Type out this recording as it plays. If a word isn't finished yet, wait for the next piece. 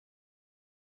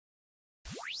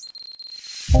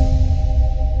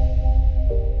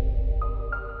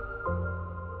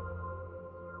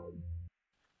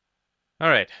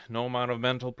Alright, no amount of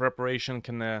mental preparation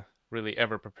can really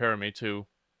ever prepare me to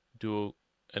do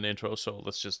an intro, so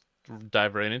let's just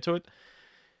dive right into it.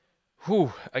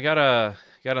 Whew, I got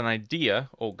an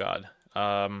idea. Oh god.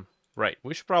 Right,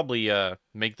 we should probably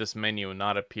make this menu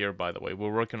not appear, by the way.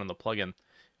 We're working on the plugin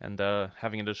and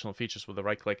having additional features with the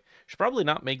right click. Should probably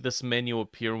not make this menu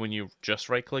appear when you just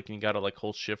right click and you gotta like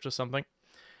hold shift or something.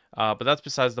 But that's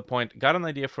besides the point. Got an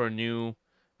idea for a new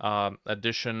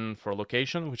addition for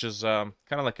location, which is kind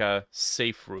of like a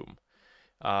safe room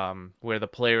where the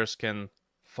players can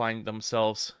find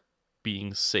themselves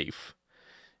being safe.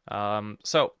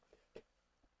 So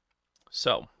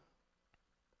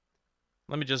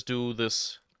let me just do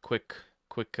this quick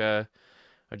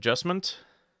adjustment.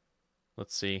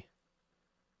 Let's see.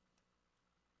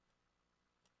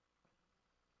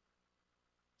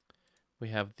 We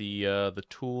have the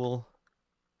tool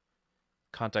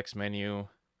context menu,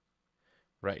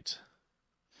 right?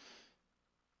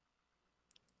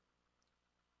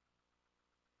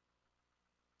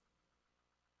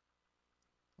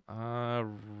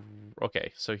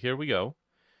 Okay, so here we go.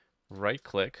 Right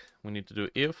click. We need to do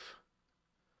if.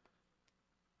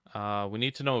 We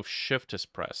need to know if shift is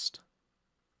pressed.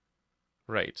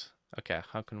 Right. Okay,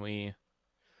 how can we...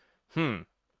 We're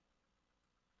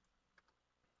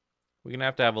gonna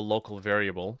have to have a local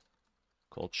variable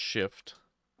called shift,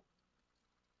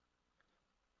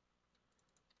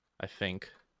 I think.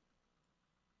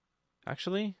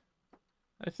 Actually,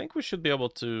 I think we should be able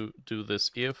to do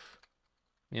this if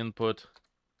input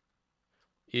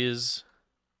is,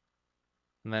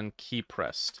 and then key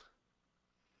pressed.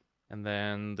 And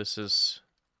then this is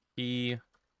key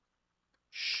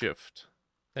shift.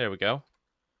 There we go.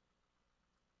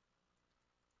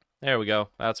 There we go.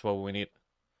 That's what we need.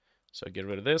 So get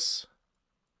rid of this.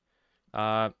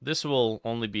 This will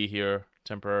only be here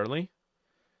temporarily.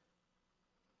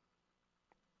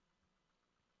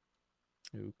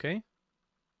 Okay.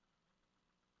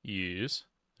 Yes.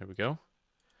 There we go.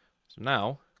 So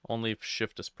now, only if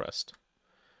shift is pressed.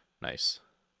 Nice.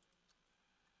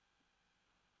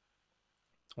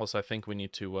 Also, I think we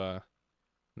need to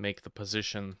make the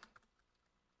position.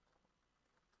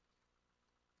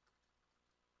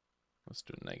 Let's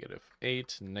do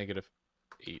 -8,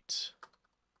 -8.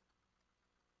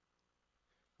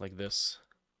 Like this.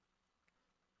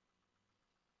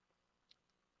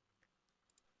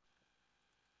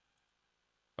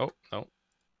 Oh, no.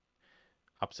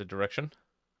 Opposite direction.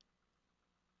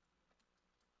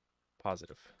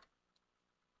 Positive.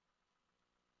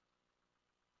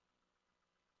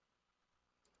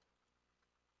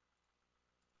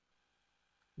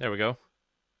 There we go.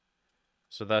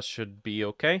 So that should be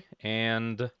okay.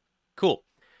 And cool.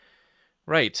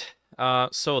 Right.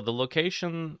 So the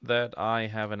location that I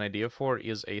have an idea for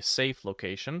is a safe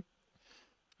location.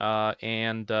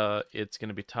 And it's going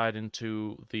to be tied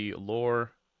into the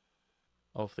lore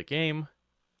of the game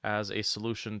as a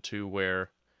solution to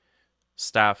where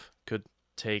staff could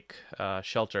take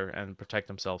shelter and protect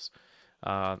themselves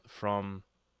from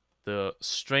the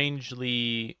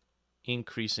strangely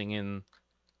increasing in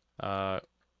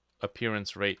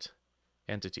appearance rate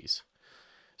entities.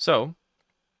 So,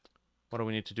 what do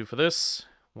we need to do for this?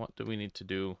 What do we need to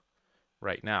do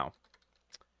right now?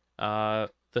 The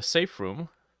safe room.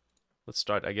 Let's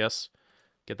start, I guess.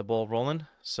 Get the ball rolling.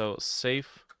 So,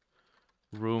 safe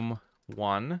room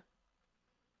 1.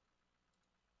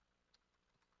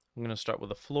 I'm going to start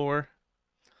with a floor,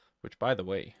 which, by the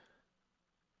way,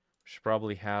 should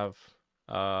probably have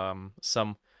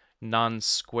some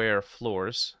non-square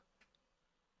floors.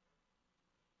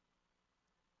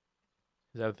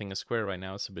 Because everything is square right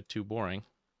now. It's a bit too boring.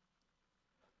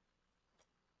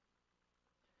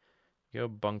 Go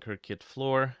bunker kit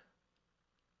floor.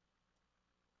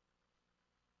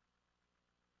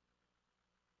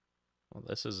 Well,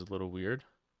 this is a little weird.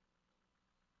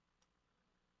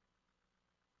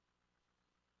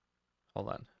 Hold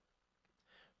on.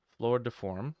 Floor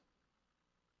deform.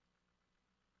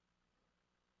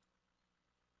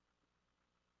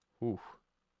 Ooh.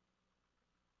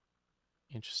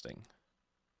 Interesting.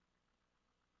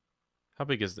 How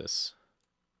big is this?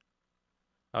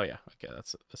 Oh yeah, okay,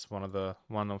 that's one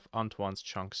of Antoine's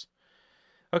chunks.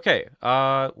 Okay,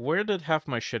 where did half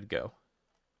my shit go?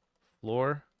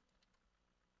 Floor.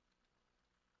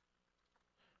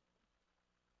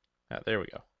 Yeah, there we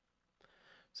go.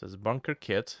 It says bunker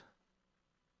kit.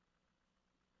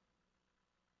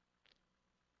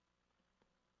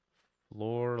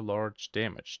 Floor large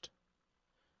damaged.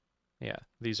 Yeah,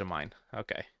 these are mine.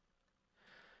 Okay.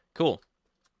 Cool.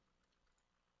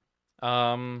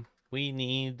 We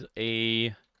need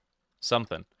a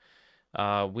something.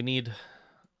 We need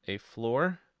a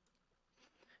floor.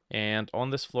 And on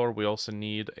this floor, we also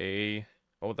need a...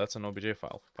 Oh, that's an OBJ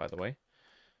file, by the way.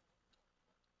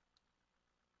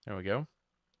 There we go.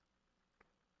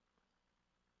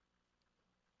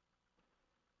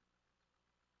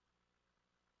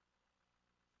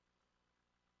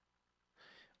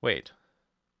 Wait.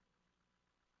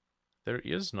 There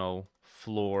is no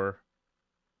floor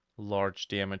large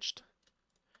damaged.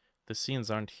 The scenes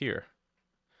aren't here.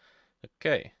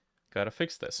 Okay, gotta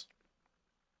fix this.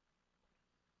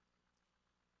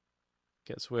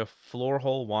 Okay, so we have floor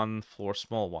hole 1, floor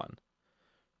small 1.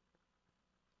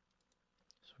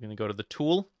 So we're gonna go to the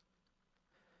tool.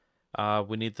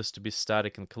 We need this to be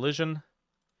static and collision.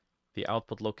 The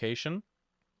output location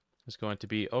is going to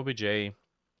be obj.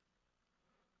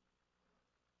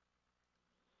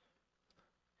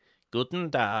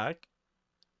 Guten Tag.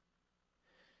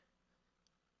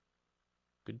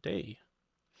 Good day.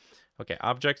 Okay,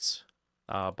 objects,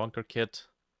 bunker kit,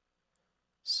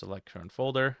 select current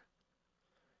folder,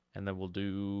 and then we'll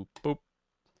do boop,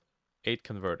 8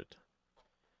 converted.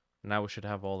 Now we should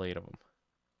have all 8 of them.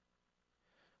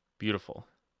 Beautiful.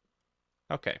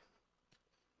 Okay.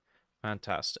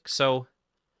 Fantastic. So,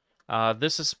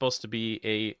 this is supposed to be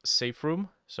a safe room,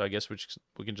 so I guess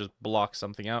we can just block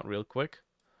something out real quick.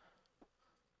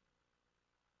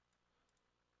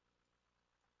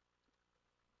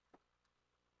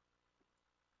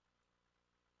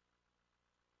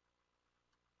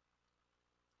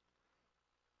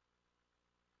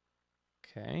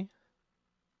 Okay.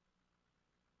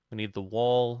 We need the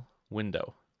wall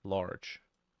window, large,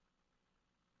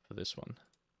 for this one.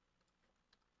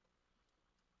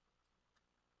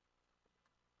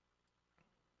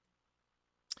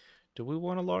 Do we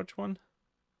want a large one?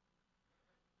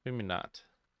 Maybe not.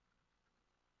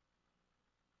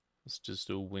 Let's just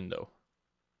do a window.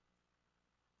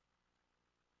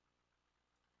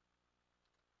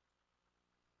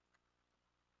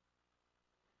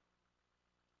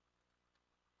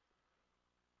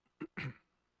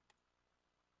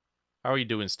 How are you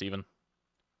doing, Steven?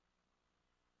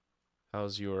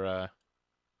 How's your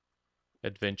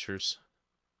adventures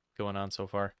going on so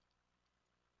far?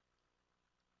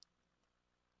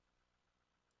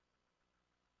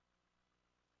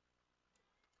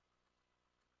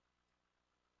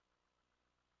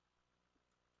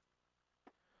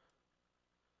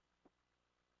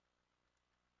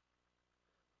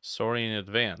 Sorry in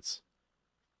advance.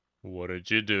 What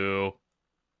did you do?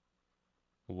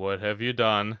 What have you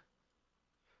done?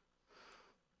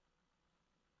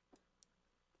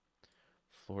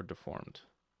 Floor deformed.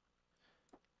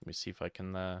 Let me see if I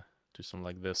can do something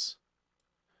like this.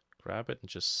 Grab it and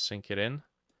just sink it in.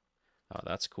 Oh,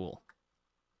 that's cool.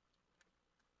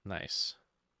 Nice.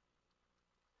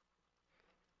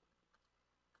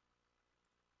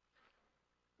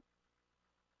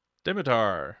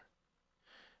 Dimitar.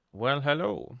 Well,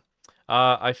 hello.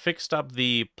 I fixed up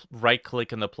the right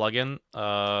click in the plugin.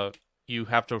 You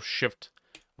have to shift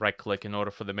right click in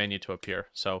order for the menu to appear.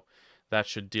 So that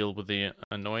should deal with the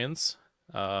annoyance.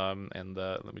 Let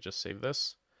me just save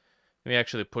this. Let me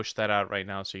actually push that out right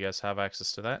now so you guys have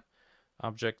access to that.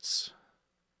 Objects,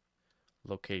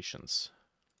 locations.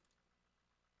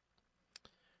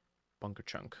 Bunker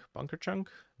chunk. Bunker chunk?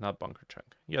 Not bunker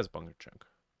chunk. Yes, bunker chunk.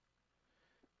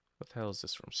 What the hell is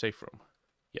this room? Safe room.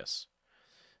 Yes.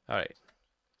 All right.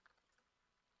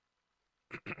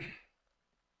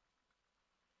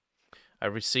 I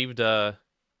received the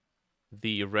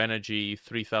Renogy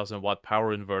 3000 watt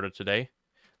power inverter today.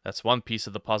 That's one piece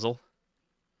of the puzzle.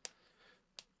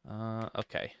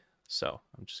 Okay. So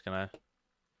I'm just gonna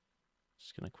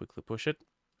quickly push it.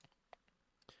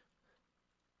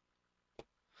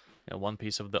 Yeah, one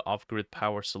piece of the off-grid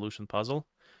power solution puzzle.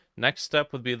 Next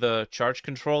step would be the charge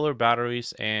controller,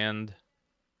 batteries, and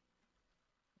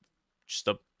just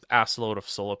a ass load of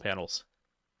solar panels.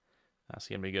 That's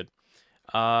gonna be good.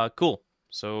 Cool.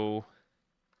 So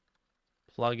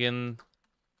plugin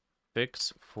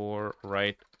fix for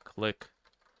right click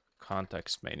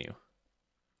context menu.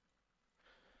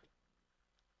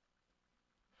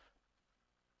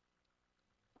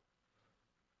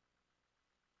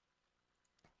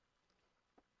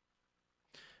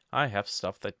 I have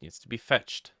stuff that needs to be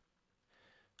fetched.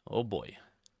 Oh boy.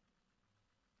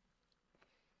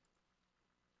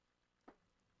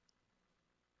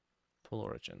 Full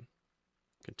origin.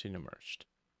 Continue merged.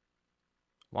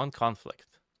 One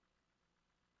conflict.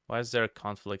 Why is there a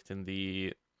conflict in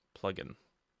the plugin?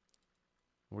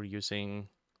 We're using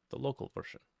the local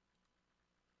version.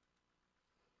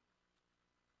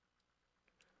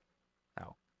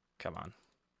 Oh, come on.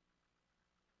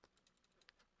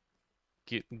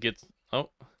 Get oh.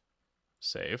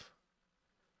 Save.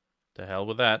 To hell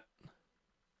with that.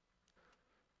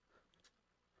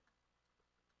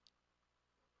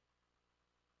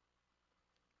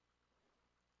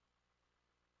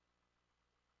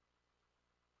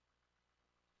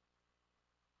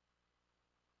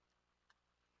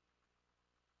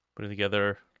 Putting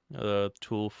together a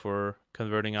tool for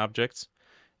converting objects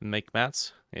and make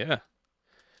mats. Yeah.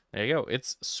 There you go.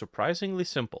 It's surprisingly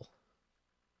simple.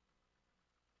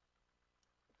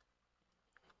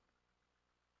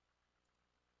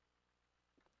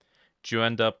 Did you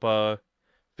end up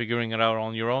figuring it out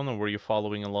on your own, or were you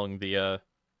following along the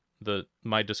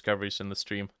my discoveries in the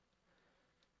stream?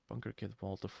 Bunker kit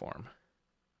wall to form.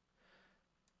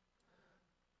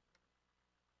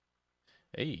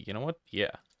 Hey, you know what?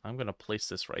 Yeah, I'm gonna place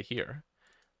this right here.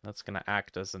 That's gonna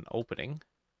act as an opening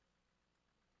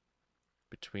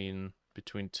between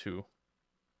two.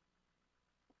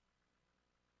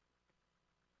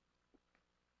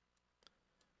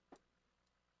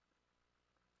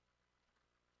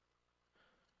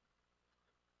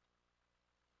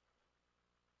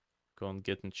 Go and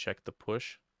get and check the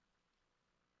push.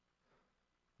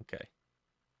 Okay.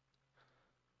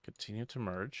 Continue to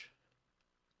merge.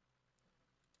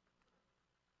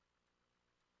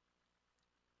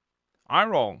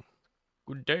 Iron.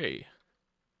 Good day.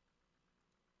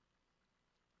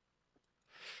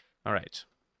 All right.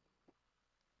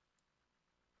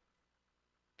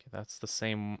 Okay, that's the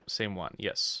same one.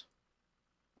 Yes.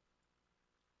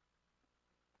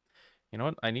 You know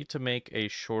what? I need to make a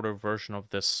shorter version of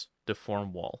this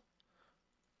deform wall.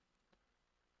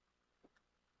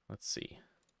 Let's see.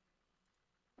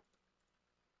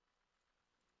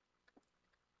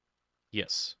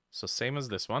 Yes. So same as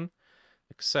this one,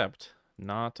 except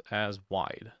not as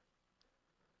wide.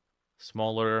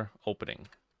 Smaller opening.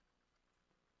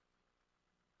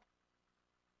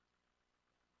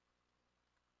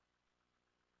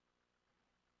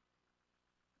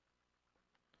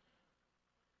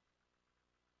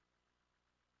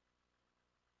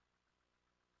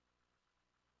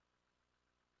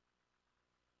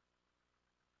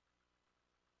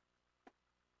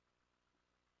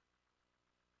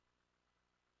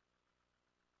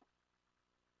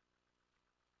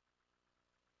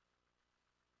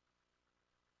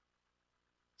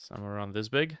 Somewhere around this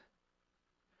big.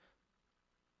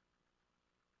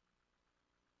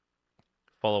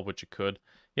 Follow what you could.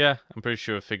 Yeah, I'm pretty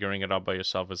sure figuring it out by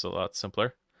yourself is a lot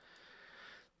simpler.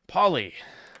 Poly.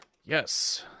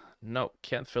 Yes. No,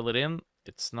 can't fill it in.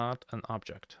 It's not an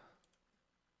object.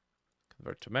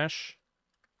 Convert to mesh.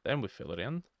 Then we fill it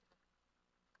in.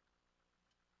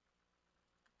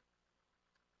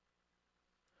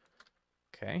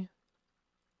 Okay.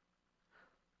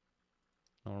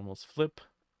 Normals flip.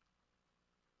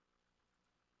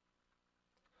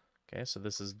 Okay, so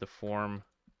this is the form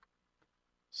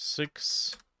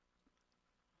 6.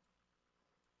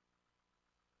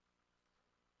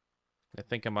 I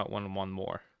think I might want one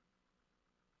more.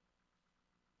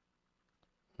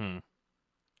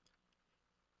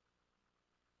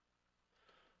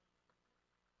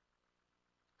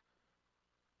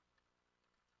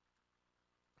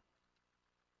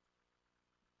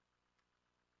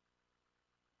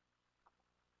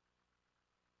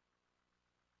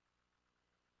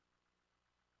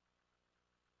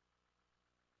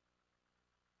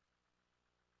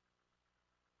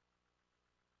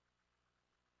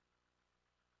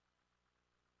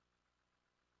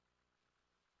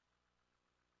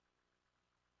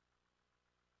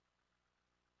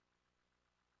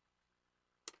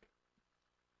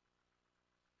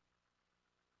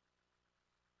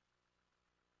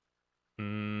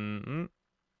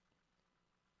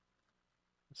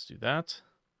 Let's do that.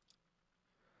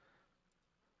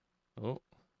 Oh.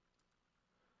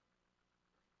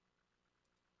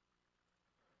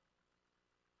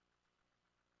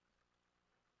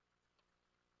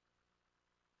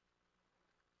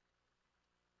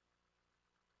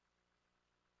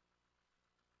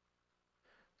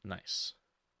 Nice.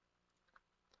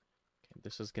 Okay,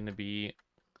 this is going to be...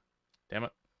 Damn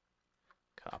it.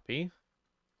 Copy.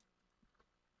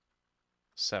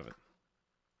 7.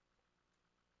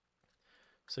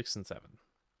 6 and 7.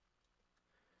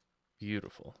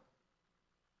 Beautiful.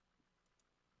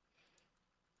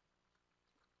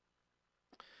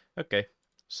 Okay,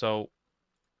 so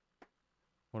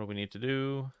what do we need to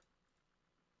do?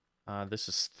 This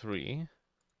is 3.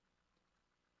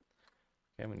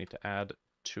 Okay, we need to add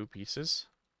 2 pieces.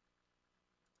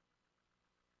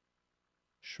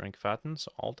 Shrink fatten,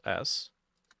 so Alt S.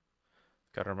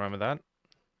 Gotta remember that.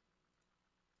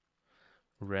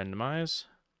 Randomize.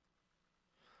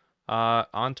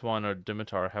 Antoine or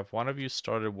Dimitar, have one of you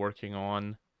started working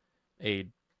on a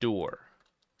door?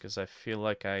 Because I feel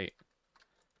like I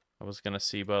was gonna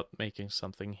see about making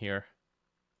something here.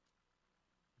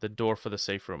 The door for the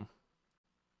safe room.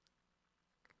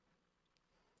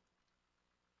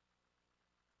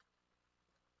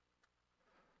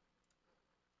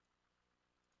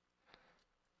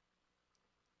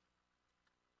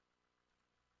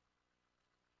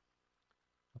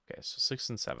 Okay, so 6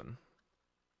 and 7.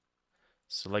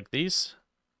 Select these.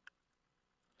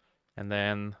 And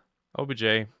then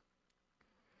OBJ,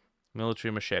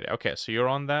 military machete. Okay, so you're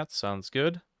on that. Sounds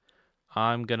good.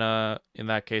 I'm gonna, in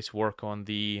that case, work on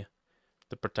the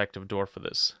protective door for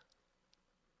this.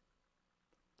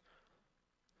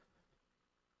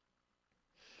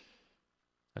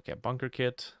 Okay, bunker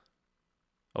kit,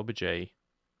 OBJ,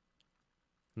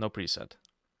 no preset.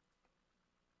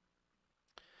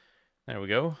 There we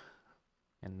go.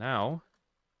 And now,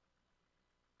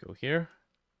 go here.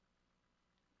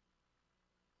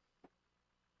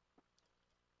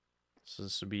 So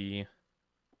this would be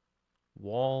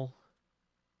wall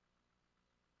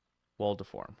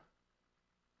deform.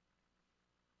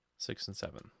 6 and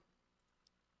 7.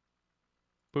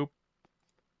 Boop.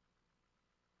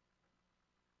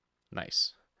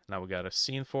 Nice. Now we got a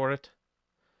scene for it.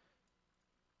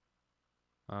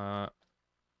 That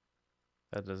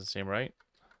doesn't seem right.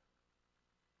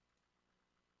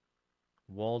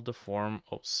 Wall deform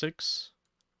 06.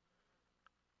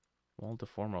 Wall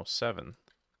deform 07.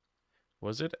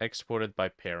 Was it exported by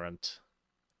parent?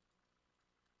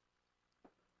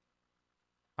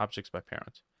 Objects by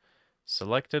parent.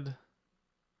 Selected. I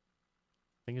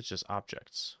think it's just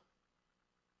objects.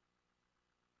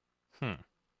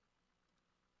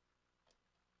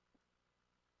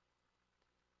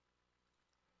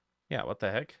 Yeah, what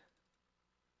the heck?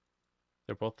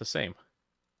 They're both the same.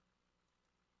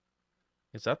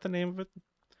 Is that the name of it?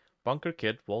 Bunker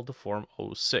Kit Wall Deform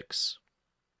 06.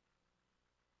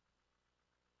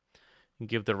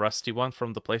 Give the rusty one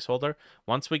from the placeholder.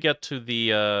 Once we get to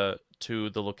the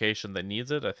location that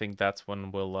needs it, I think that's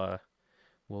when we'll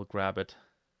grab it.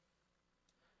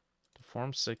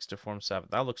 Deform 6, Deform 7.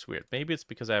 That looks weird. Maybe it's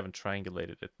because I haven't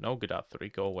triangulated it. No, Godot 3,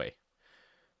 go away.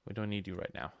 We don't need you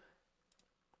right now.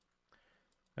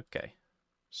 Okay.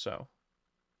 So,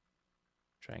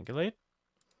 triangulate.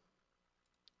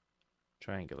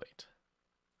 Triangulate.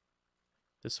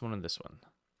 This one and this one.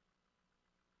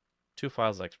 2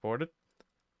 files exported.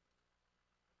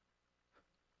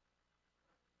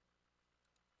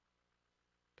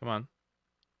 Come on.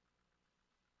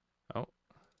 Oh.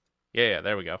 Yeah,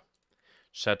 there we go.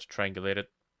 Just had to triangulate it.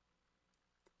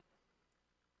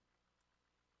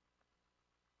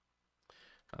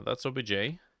 Now that's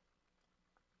OBJ.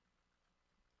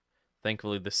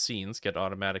 Thankfully, the scenes get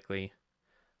automatically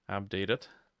updated.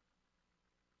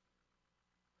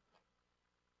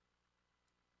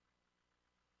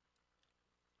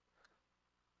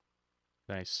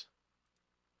 Nice.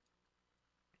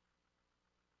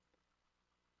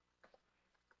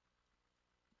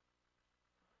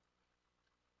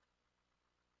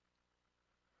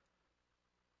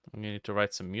 I'm gonna need to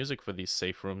write some music for these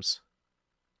safe rooms.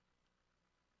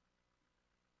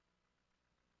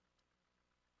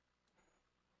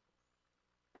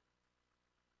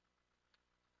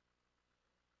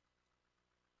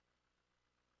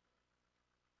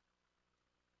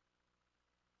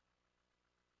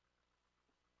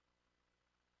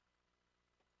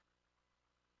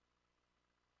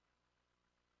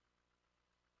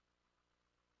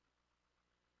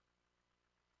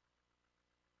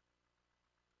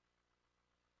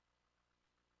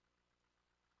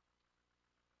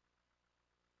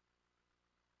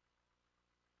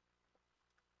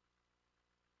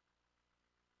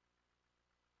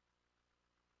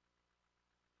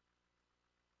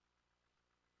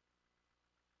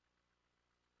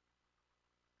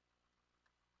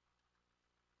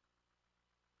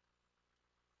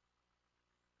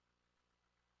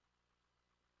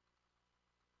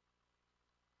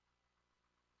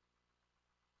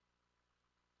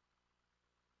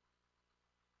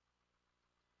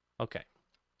 Okay.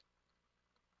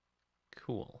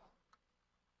 Cool.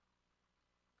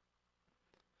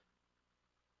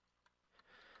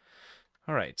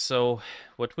 All right, so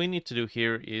what we need to do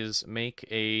here is make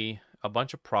a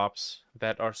bunch of props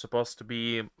that are supposed to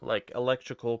be like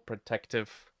electrical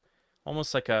protective,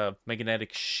 almost like a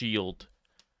magnetic shield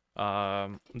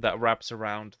that wraps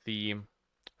around the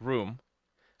room.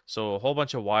 So a whole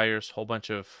bunch of wires, whole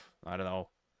bunch of, I don't know,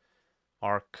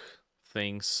 arc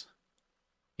things,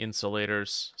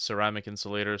 insulators, ceramic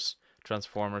insulators,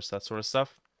 transformers, that sort of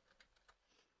stuff.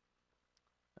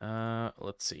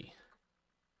 Let's see.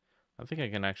 I think I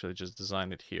can actually just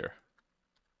design it here.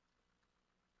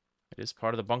 It is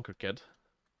part of the bunker kit.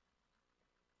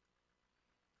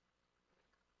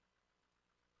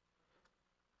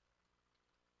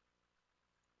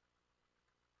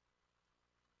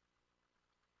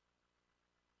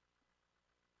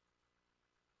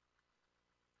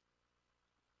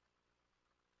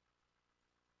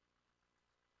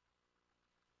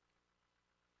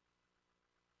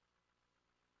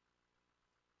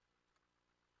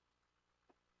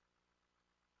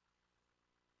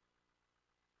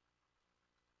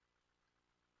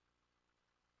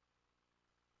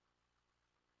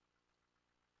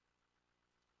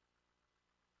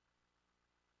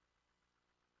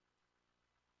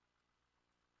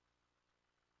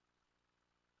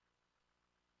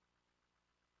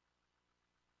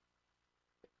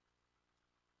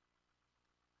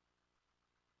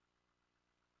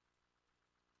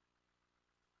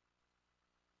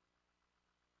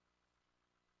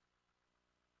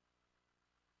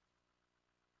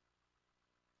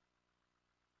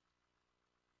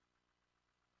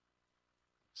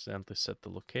 Simply set the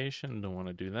location. Don't want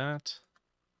to do that.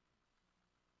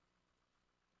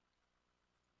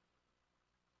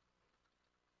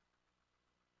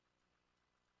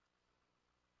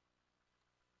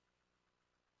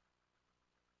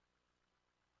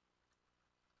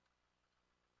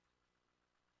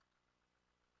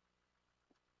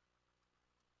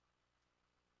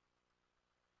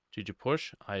 Did you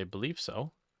push? I believe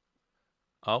so.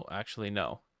 Oh, actually,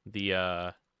 no.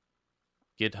 The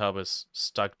GitHub is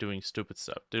stuck doing stupid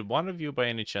stuff. Did one of you by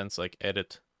any chance like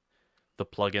edit the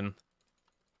plugin?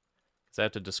 Because I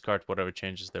had to discard whatever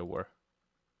changes there were.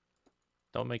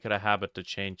 Don't make it a habit to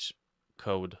change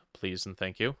code, please and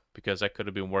thank you, because I could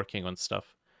have been working on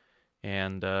stuff,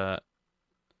 and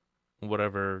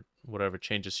whatever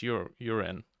changes you're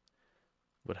in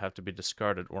would have to be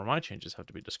discarded, or my changes have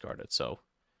to be discarded. So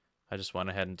I just went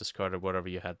ahead and discarded whatever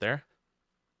you had there.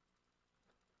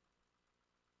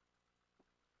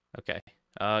 Okay.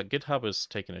 GitHub is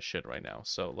taking a shit right now,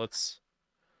 so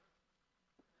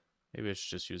maybe I should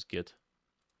just use Git.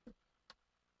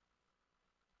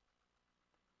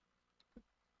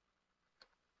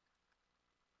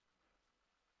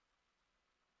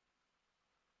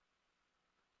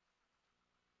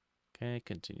 Okay,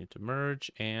 continue to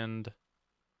merge and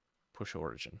push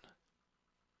origin.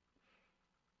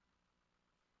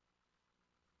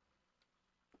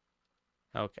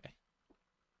 Okay.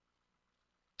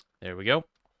 There we go.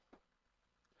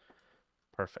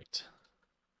 Perfect.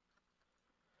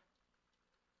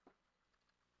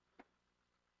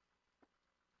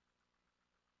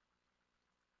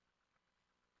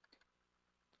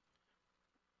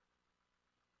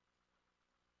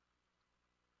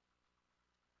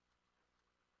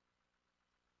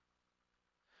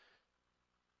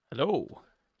 Hello.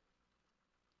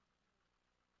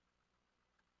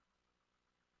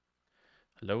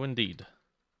 Hello indeed.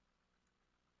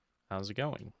 How's it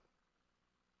going?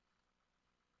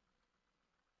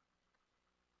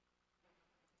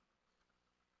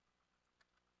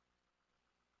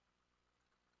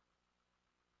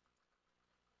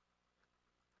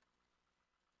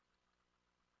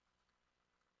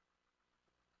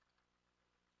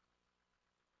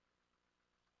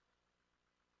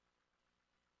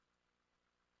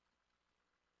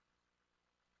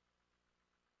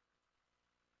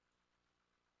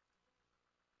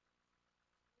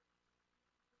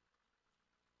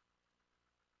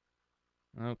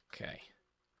 Okay.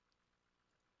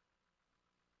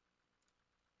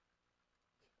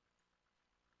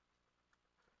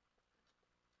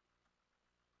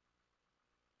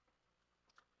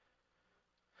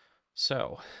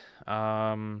 So,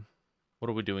 what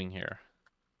are we doing here?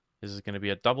 Is it going to be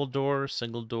a double door,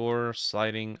 single door,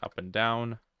 sliding up and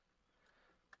down?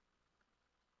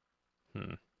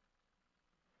 Hmm.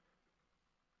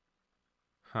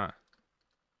 Huh.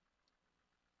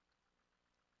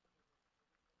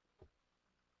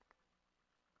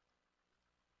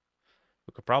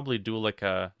 We could probably do like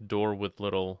a door with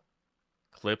little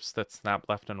clips that snap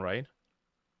left and right.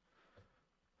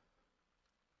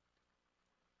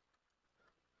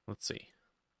 Let's see.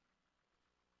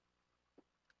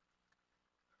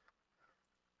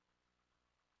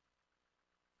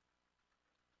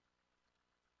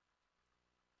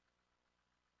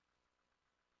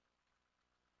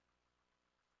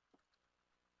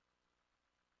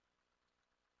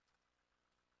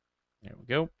 There we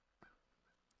go.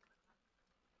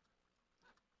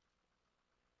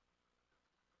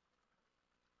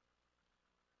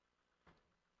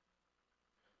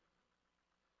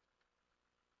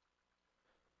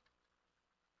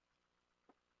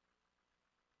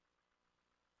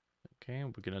 Okay,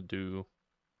 we're gonna do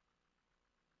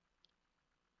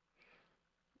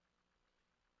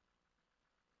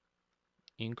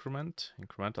incremental.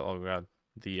 Oh god,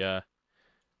 the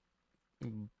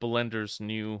Blender's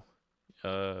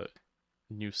uh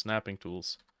new snapping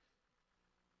tools.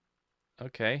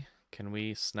 Okay, can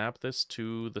we snap this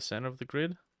to the center of the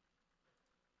grid?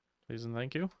 Please and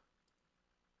thank you.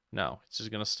 No, it's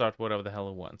just gonna start whatever the hell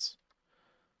it wants.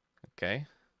 Okay.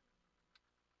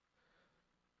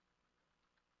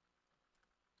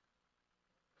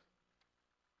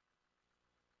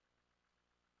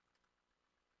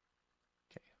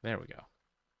 Okay, there we go.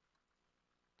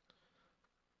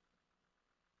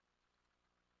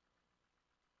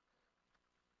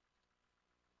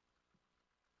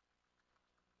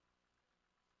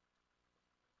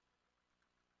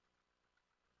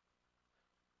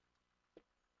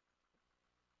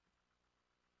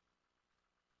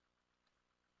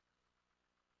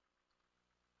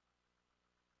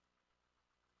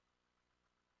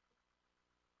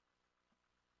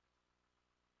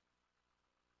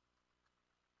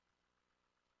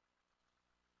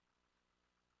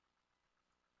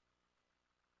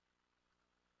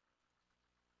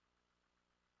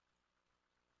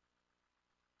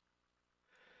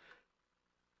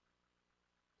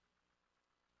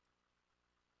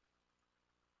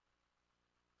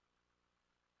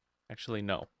 Actually,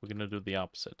 no. We're gonna do the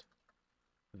opposite.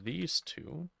 These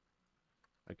two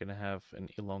are gonna have an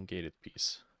elongated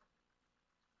piece.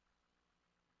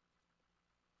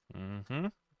 Mm-hmm.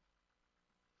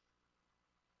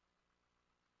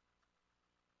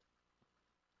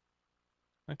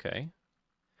 Okay.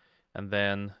 And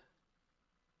then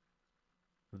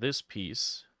this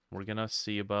piece, we're gonna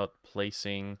see about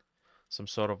placing some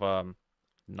sort of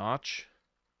notch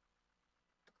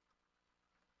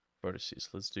vertices.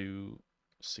 Let's do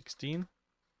 16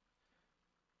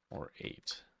 or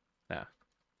 8. Nah,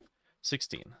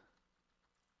 16.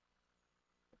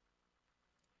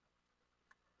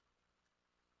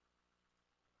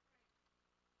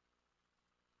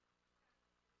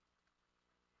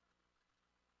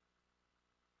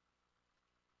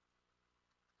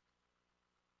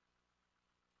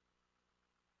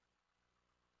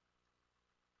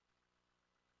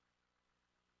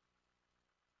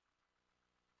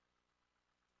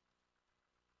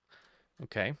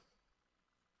 Okay.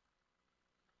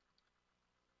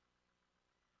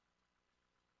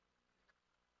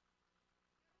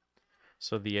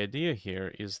 So the idea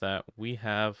here is that we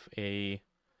have a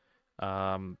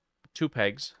two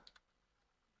pegs,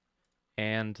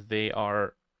 and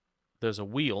there's a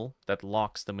wheel that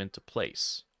locks them into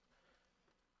place.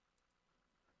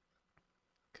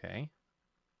 Okay.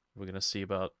 We're gonna see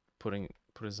about putting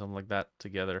something like that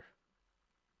together.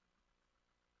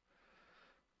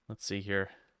 Let's see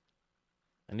here.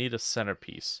 I need a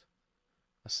centerpiece,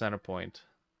 a center point.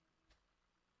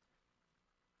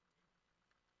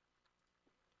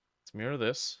 Let's mirror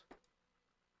this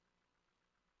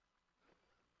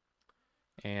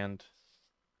and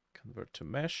convert to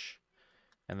mesh,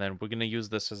 and then we're gonna use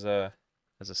this as a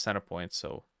center point.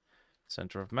 So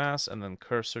center of mass, and then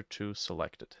cursor to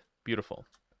selected. Beautiful.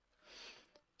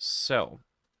 So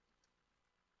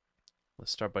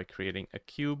let's start by creating a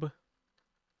cube.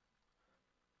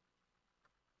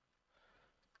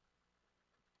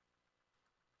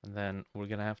 And then we're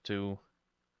gonna have to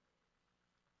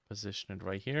position it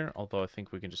right here, although I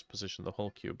think we can just position the whole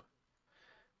cube.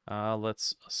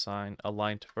 Let's assign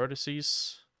align to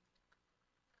vertices.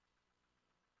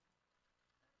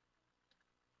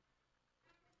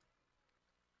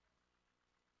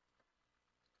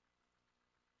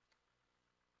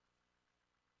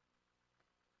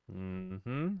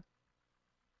 Mm-hmm.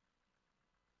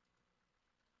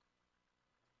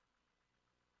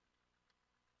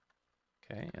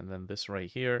 Okay, and then this right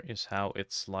here is how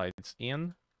it slides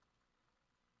in.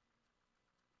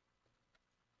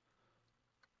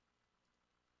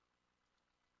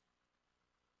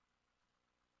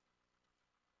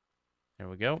 There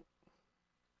we go.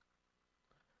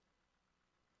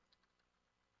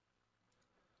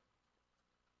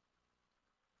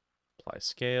 Apply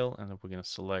scale, and then we're going to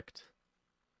select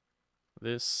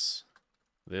this,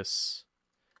 this,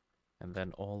 and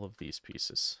then all of these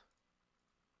pieces.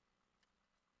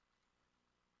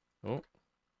 Oh.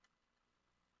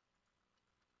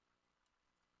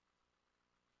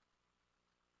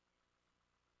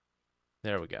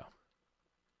 There we go.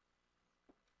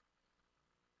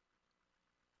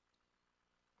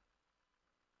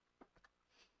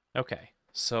 Okay,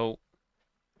 so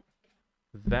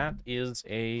that is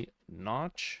a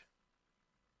notch.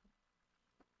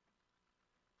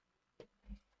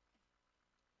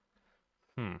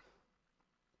 Hmm.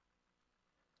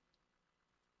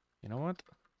 know what?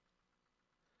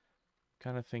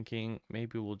 Kind of thinking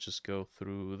maybe we'll just go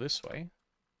through this way.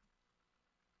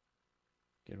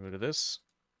 Get rid of this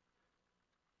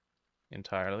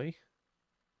entirely.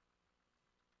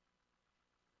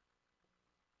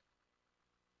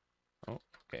 Oh,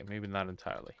 okay, maybe not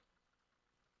entirely.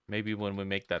 Maybe when we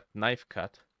make that knife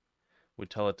cut, we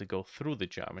tell it to go through the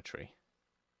geometry.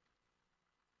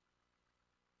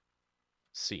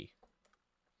 Si.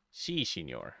 Si,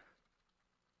 senor.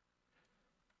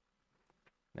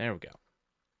 There we go.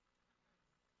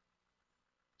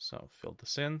 So, fill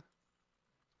this in.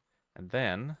 And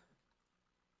then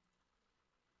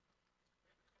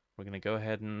we're going to go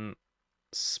ahead and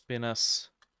spin us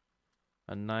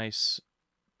a nice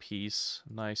piece,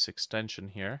 nice extension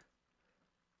here.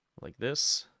 Like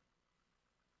this.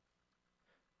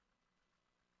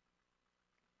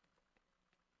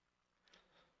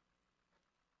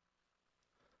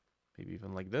 Maybe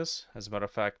even like this. As a matter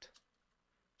of fact,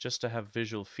 just to have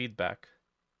visual feedback,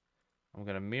 I'm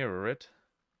going to mirror it.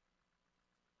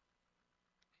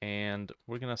 And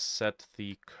we're going to set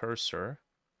the cursor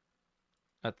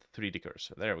at the 3D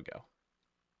cursor. There we go.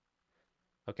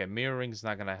 Okay, mirroring is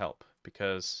not going to help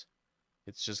because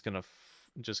it's just going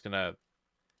to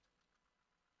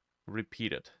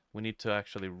repeat it. We need to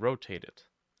actually rotate it.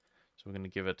 So we're going to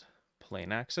give it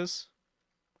plane axis.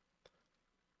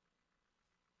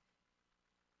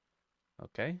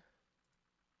 Okay.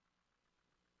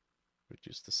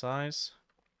 Reduce the size.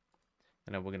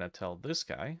 And then we're going to tell this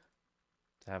guy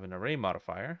to have an array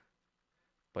modifier,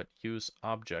 but use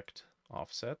object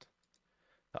offset.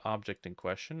 The object in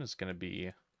question is going to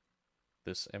be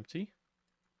this empty.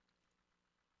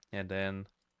 And then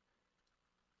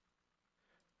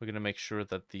we're going to make sure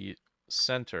that the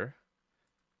center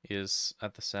is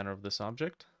at the center of this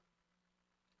object.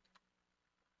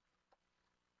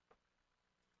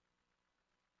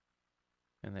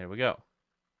 And there we go.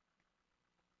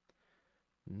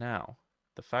 Now,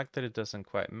 the fact that it doesn't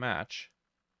quite match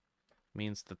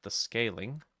means that the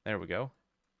scaling, there we go,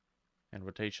 and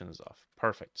rotation is off.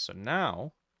 Perfect. So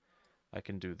now I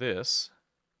can do this.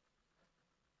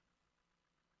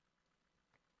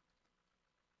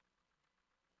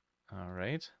 All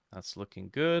right, that's looking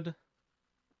good.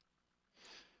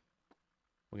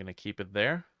 We're going to keep it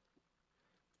there.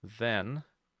 Then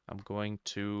I'm going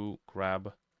to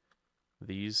grab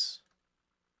these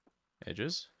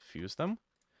edges, fuse them,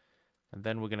 and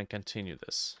then we're going to continue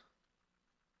this.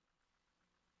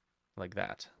 Like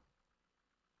that.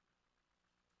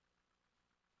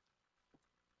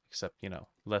 Except, you know,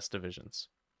 less divisions.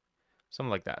 Something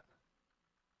like that.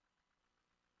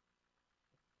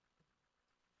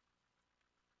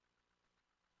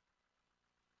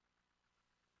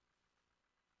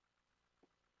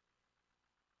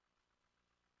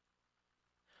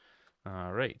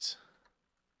 All right.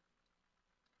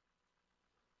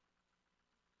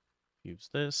 Use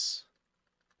this.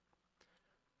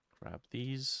 Grab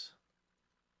these.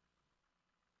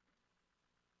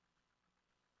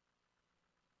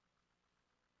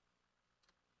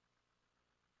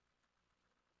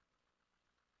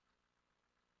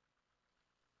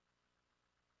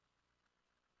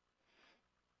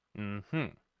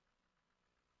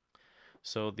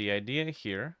 So the idea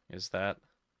here is that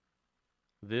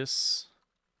this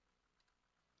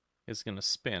is going to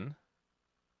spin.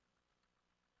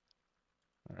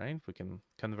 All right, we can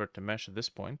convert to mesh at this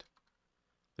point.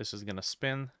 This is going to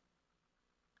spin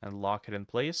and lock it in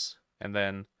place. And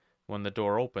then when the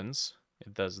door opens,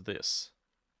 it does this.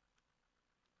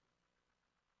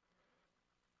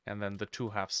 And then the two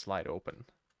halves slide open.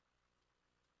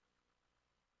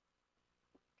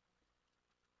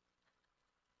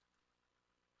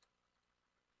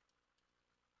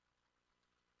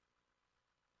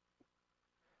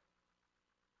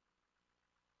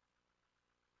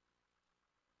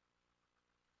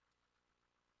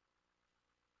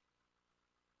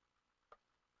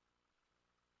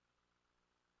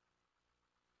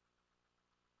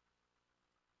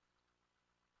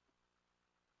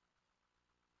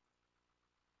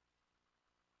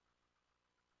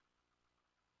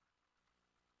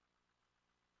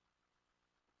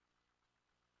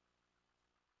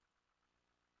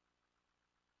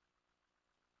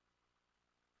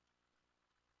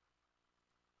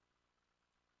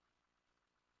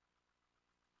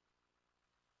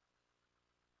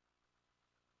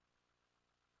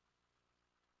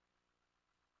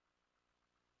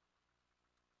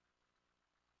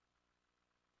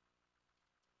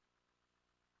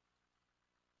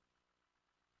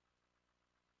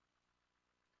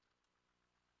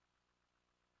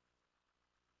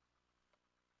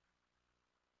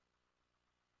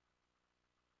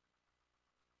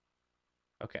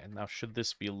 Okay, now should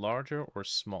this be larger or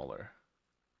smaller?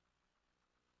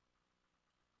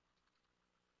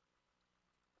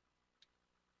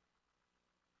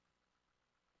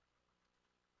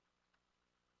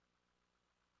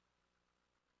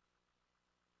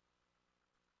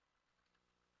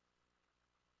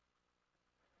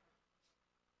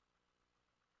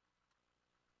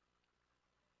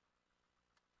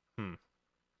 Hmm.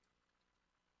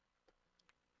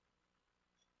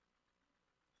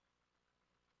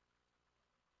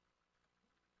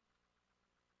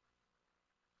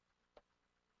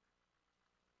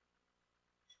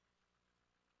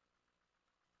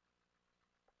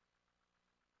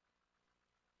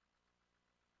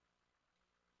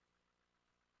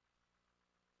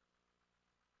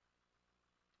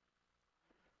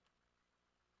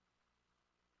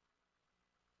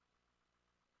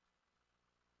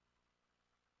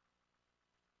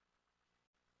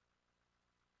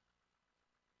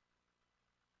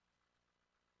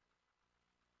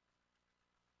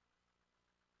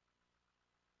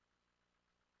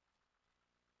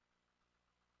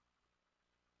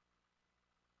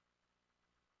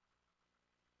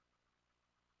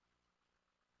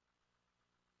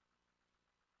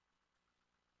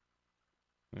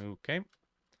 Okay,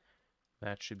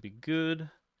 that should be good.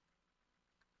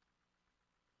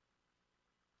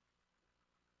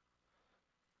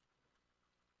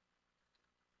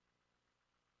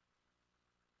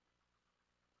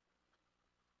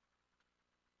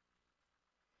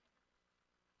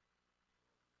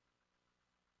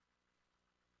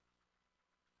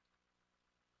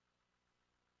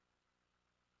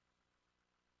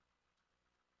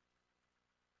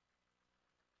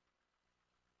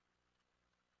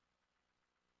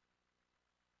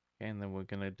 Okay, and then we're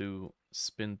gonna do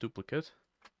spin duplicate.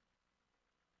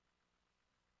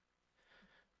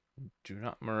 Do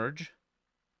not merge.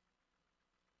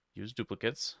 Use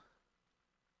duplicates.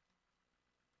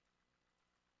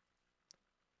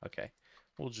 Okay,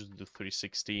 we'll just do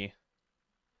 360.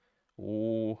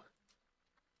 Ooh,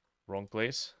 wrong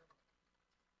place.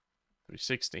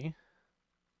 360.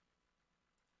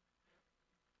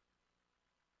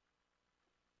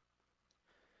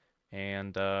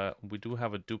 And we do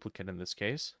have a duplicate in this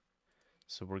case.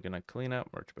 So we're gonna clean up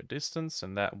merge by distance,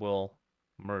 and that will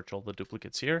merge all the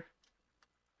duplicates here.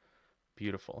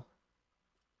 Beautiful.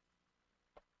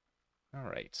 All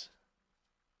right.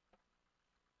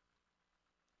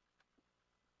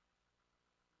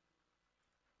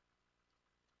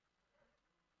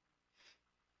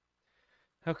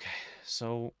 Okay,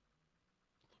 so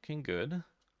looking good.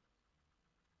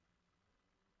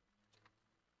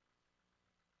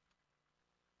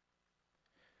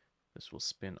 This will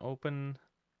spin open.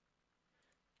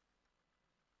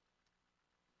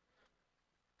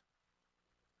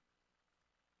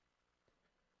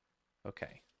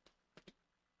 Okay.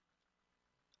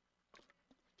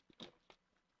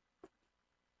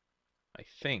 I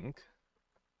think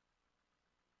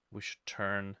we should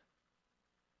turn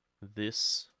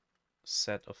this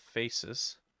set of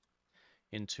faces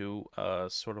into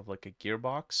sort of like a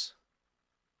gearbox.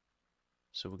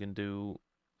 So we can do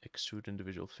extrude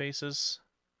individual faces,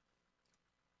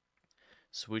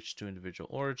 switch to individual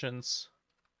origins,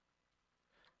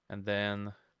 and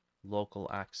then local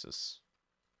axis.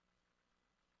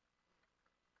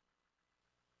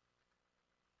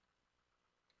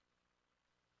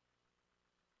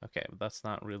 Okay, but that's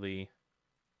not really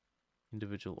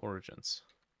individual origins.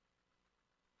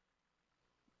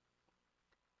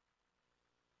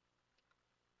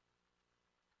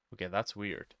 Okay, that's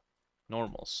weird.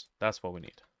 Normals. That's what we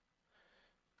need.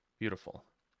 Beautiful.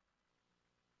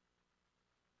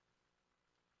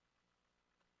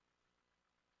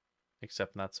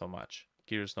 Except not so much.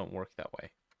 Gears don't work that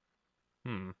way.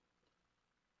 Hmm.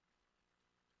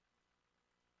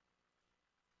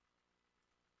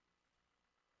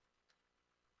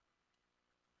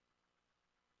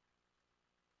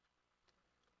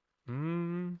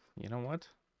 You know what?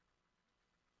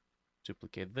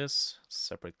 Duplicate this,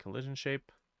 separate collision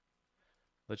shape.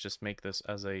 Let's just make this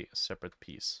as a separate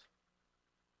piece.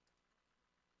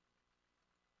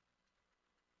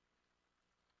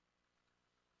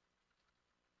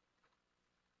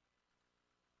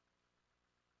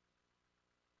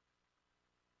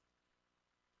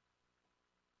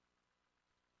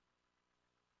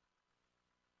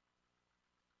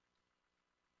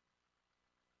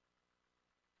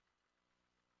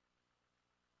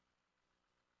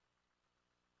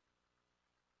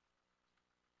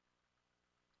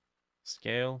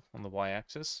 Scale on the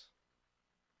y-axis.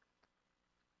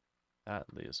 That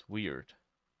is weird.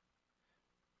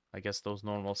 I guess those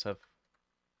normals have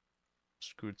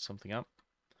screwed something up.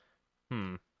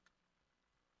 Hmm.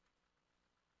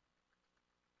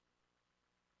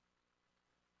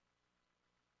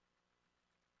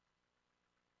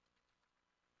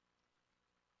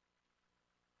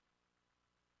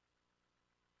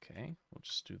 Okay, we'll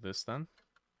just do this then.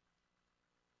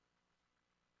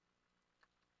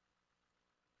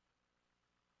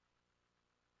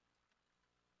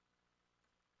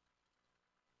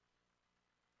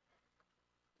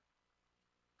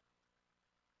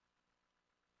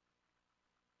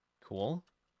 Cool.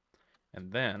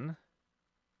 And then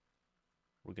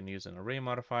we're going to use an array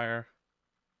modifier.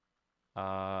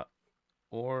 Uh,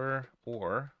 or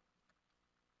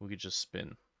we could just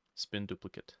spin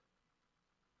duplicate.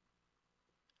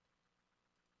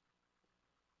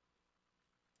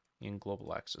 In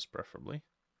global axis, preferably.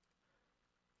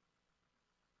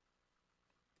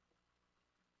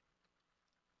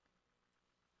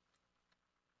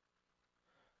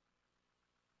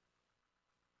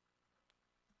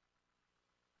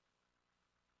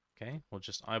 Okay, we'll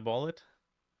just eyeball it.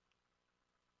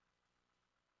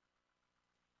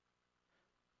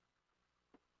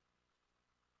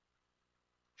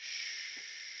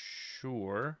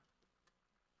 Sure.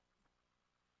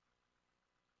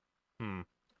 Hmm.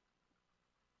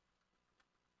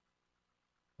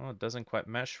 Well, it doesn't quite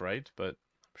mesh right, but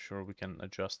I'm sure we can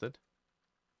adjust it.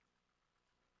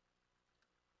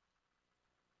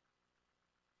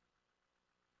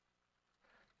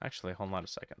 Actually, hold on a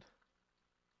second.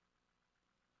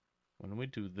 When we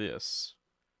do this,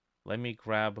 let me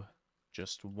grab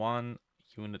just one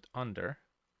unit under,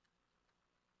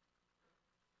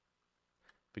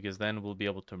 because then we'll be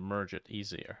able to merge it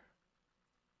easier.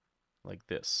 Like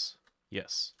this.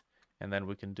 Yes. And then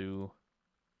we can do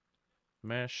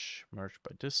mesh, merge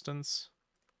by distance.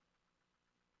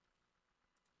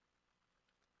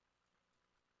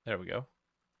 There we go.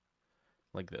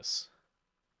 Like this.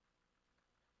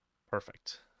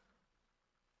 Perfect.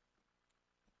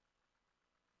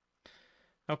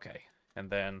 Okay. And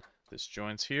then this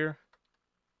joins here.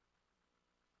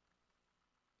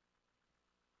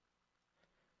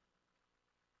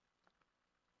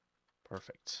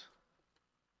 Perfect.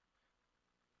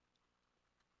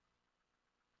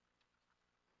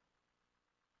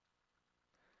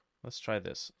 Let's try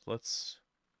this. Let's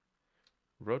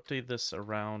rotate this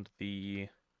around the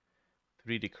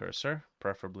 3D cursor,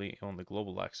 preferably on the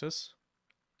global axis.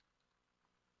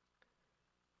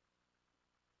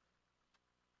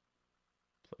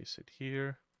 Place it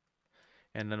here.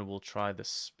 And then we'll try the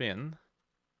spin.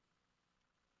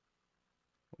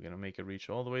 We're going to make it reach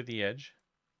all the way to the edge.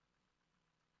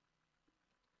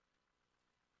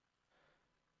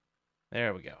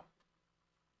 There we go.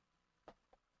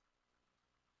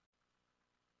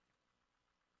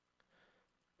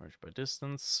 Merge by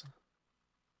distance.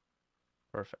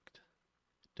 Perfect.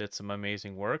 Did some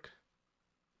amazing work.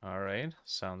 All right,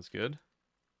 sounds good.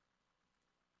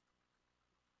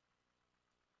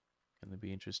 Gonna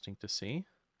be interesting to see.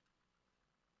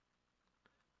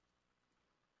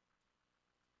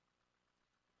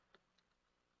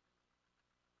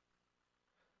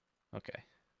 Okay.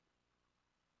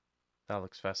 That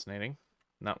looks fascinating.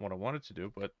 Not what I wanted to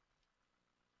do, but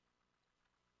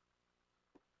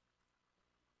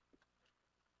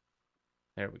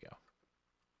there we go.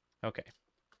 Okay.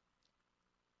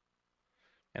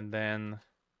 And then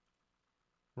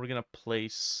we're gonna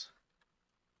place,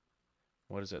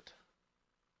 what is it?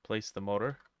 Place the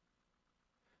motor.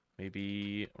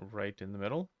 Maybe right in the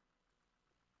middle.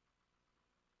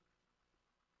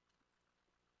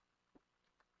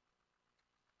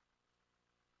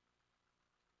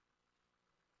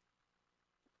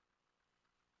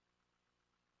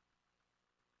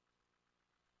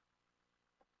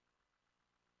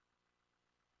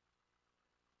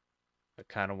 I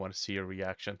kind of want to see a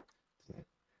reaction.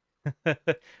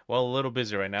 Well, a little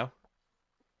busy right now.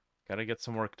 Gotta get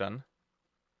some work done.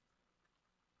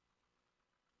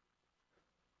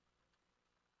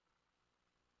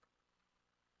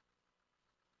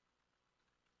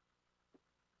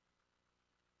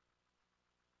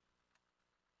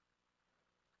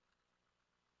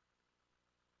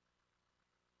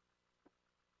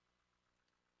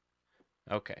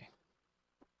 Okay.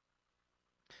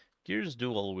 Gears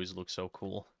do always look so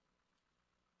cool.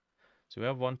 So we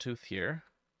have one tooth here.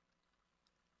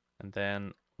 And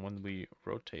then when we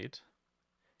rotate,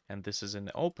 and this is in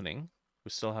the opening,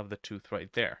 we still have the tooth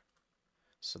right there.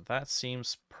 So that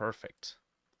seems perfect.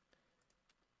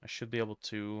 I should be able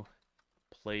to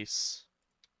place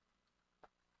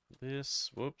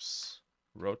this, whoops,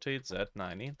 rotate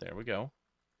Z90, there we go.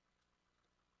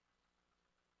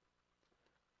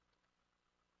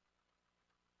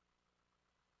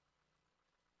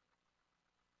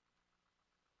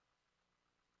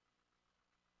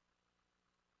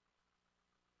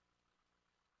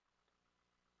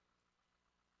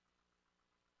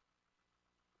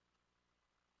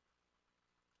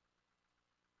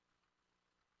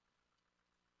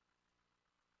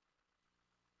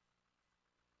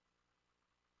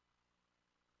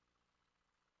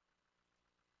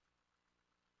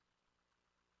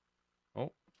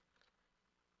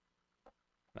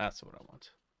 That's what I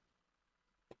want.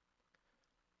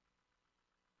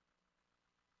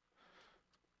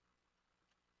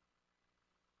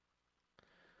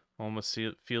 Almost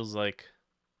feels like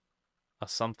a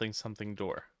something something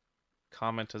door.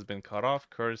 Comment has been cut off,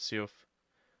 courtesy of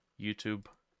YouTube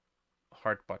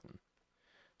heart button.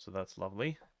 So that's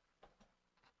lovely.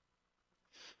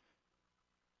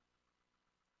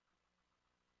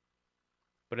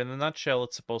 But in a nutshell,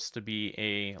 it's supposed to be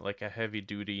a heavy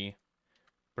duty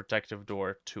protective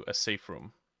door to a safe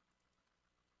room.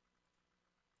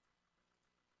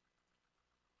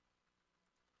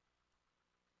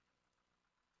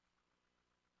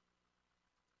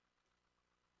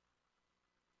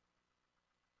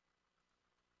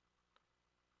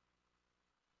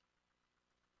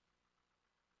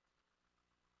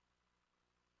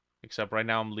 Except right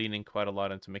now I'm leaning quite a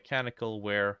lot into mechanical,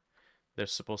 where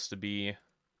there's supposed to be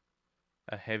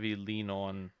a heavy lean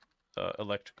on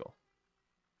electrical.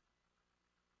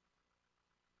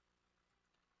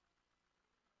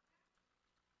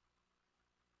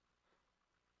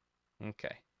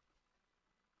 Okay.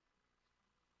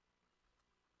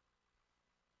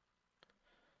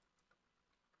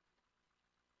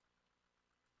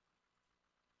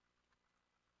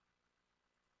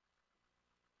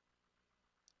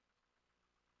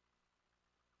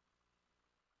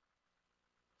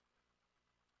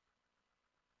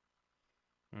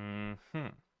 Mm-hmm.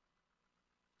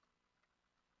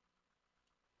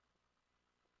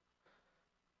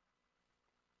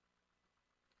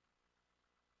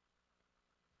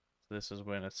 This is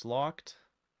when it's locked.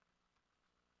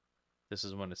 This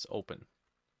is when it's open.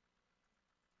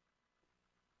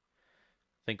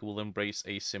 I think we'll embrace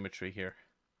asymmetry here.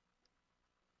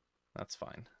 That's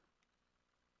fine.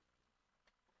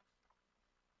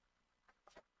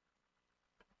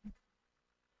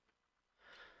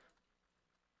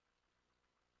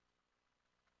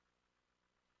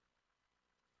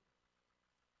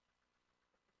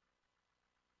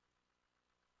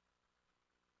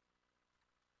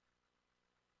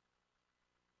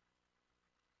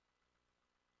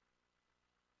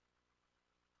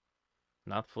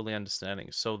 Not fully understanding.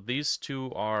 So these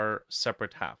two are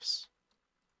separate halves,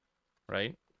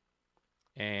 right?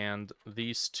 And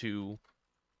these two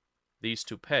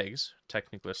pegs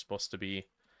technically are supposed to be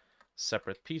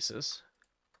separate pieces.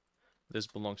 This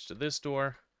belongs to this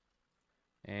door,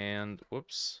 and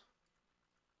whoops.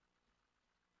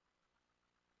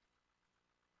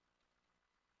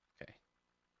 Okay.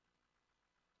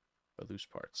 The loose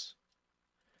parts.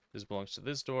 This belongs to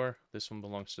this door. This one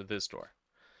belongs to this door.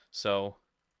 So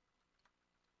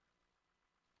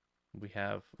we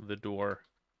have the door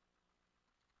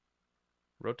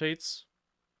rotates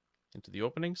into the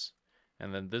openings,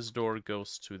 and then this door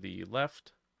goes to the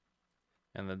left,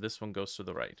 and then this one goes to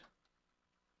the right.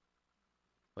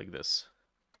 Like this.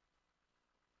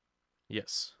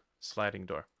 Yes, sliding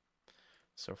door.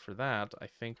 So for that, I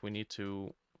think we need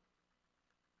to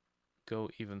go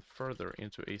even further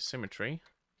into asymmetry.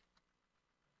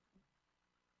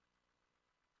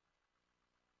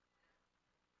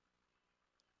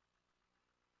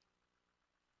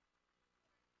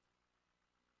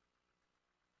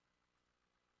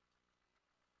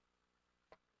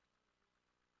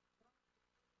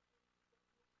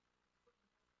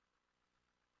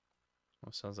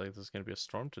 Well, sounds like there's going to be a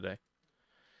storm today.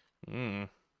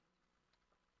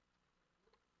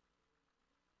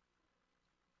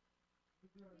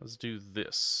 Let's do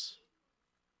this.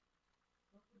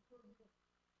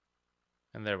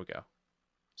 And there we go.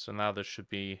 So now there should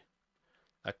be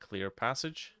a clear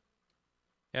passage.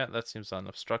 Yeah, that seems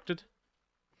unobstructed.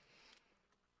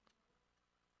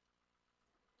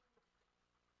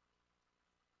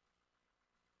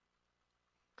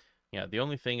 Yeah, the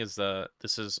only thing is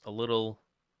this is a little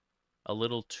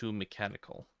too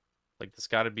mechanical. Like there's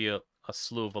got to be a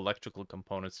slew of electrical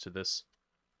components to this.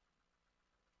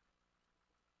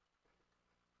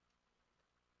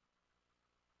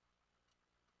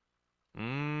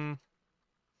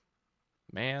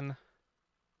 Man.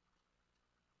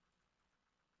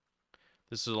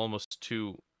 This is almost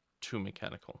too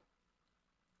mechanical.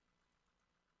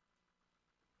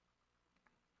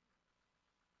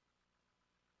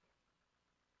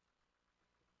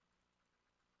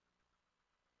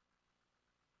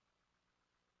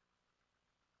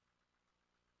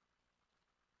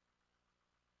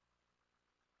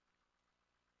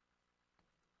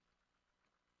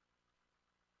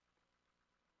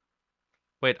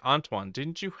 Wait, Antoine,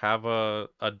 didn't you have a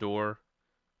door,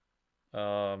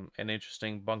 an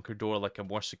interesting bunker door, like a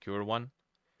more secure one?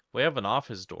 We have an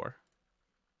office door.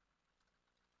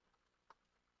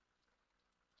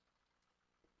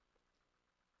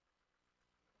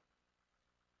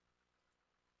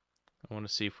 I want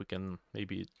to see if we can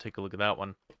maybe take a look at that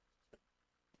one.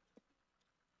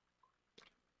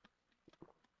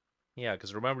 Yeah,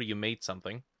 because remember you made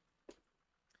something.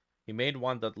 You made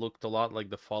one that looked a lot like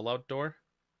the Fallout door.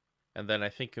 And then I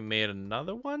think you made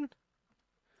another one?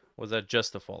 Was that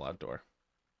just the Fallout door?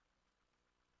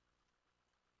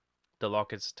 The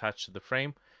lock is attached to the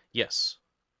frame? Yes.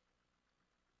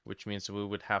 Which means we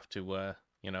would have to,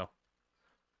 you know,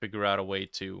 figure out a way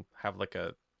to have like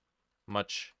a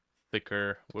much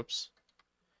thicker,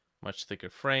 much thicker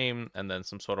frame, and then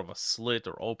some sort of a slit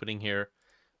or opening here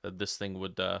that this thing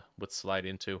would slide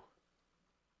into.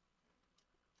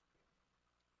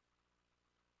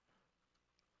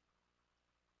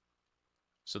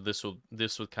 So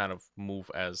this would kind of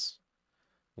move as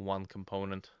one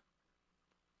component.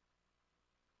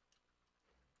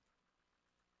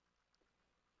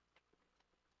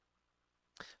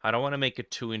 I don't want to make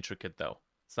it too intricate though.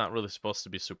 It's not really supposed to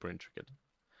be super intricate.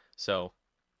 So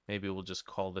maybe we'll just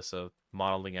call this a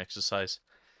modeling exercise.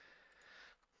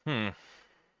 Okay.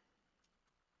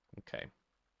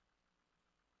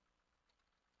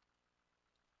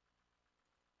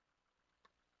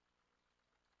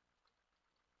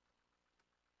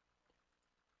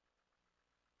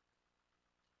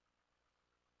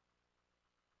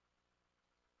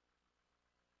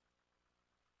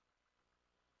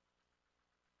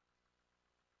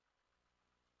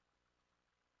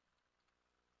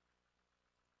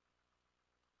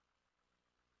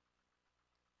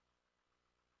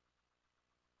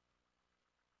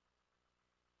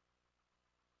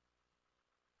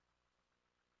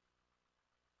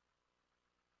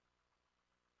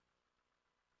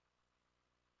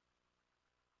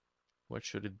 What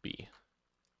should it be?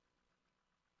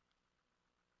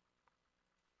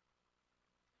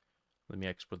 Let me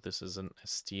export this as an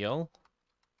STL.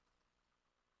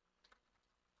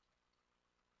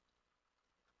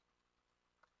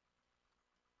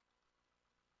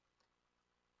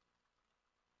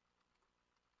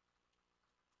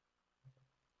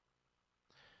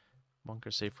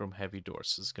 Bunker safe room heavy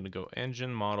doors. This is going to go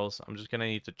engine models. I'm just going to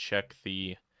need to check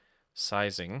the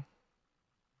sizing.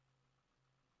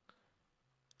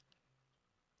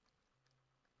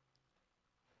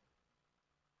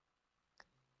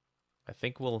 I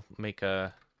think we'll make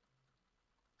a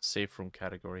safe room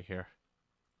category here.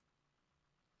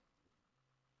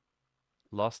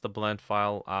 Lost the blend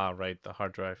file. Ah, right, the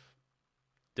hard drive.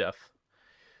 Death.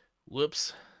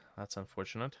 Whoops. That's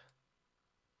unfortunate.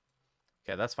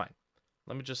 Okay, that's fine.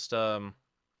 Let me just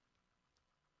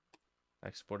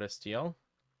export STL.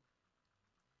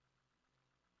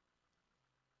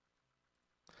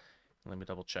 Let me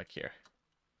double check here.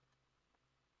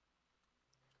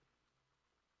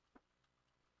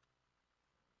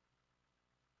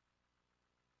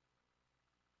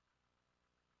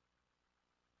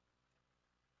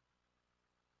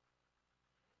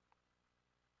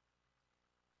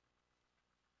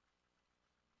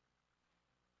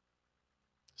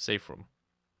 Safe room.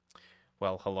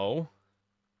 Well, hello.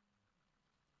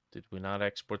 Did we not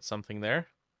export something there?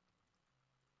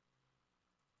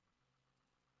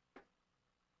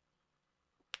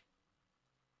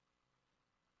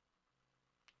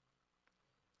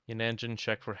 In engine,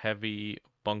 check for heavy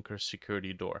bunker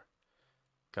security door.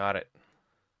 Got it.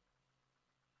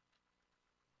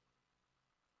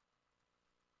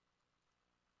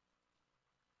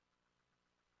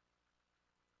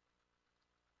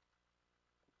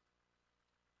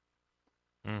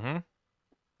 Mm-hmm.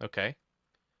 Okay.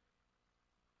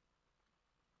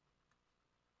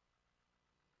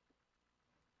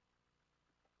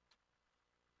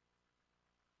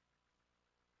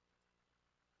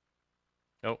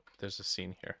 Oh, there's a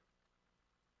scene here.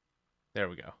 There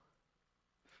we go.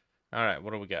 All right,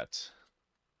 what do we got?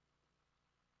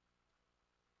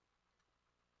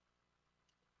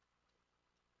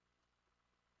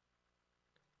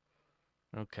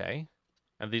 Okay.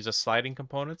 And these are sliding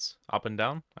components, up and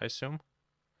down, I assume?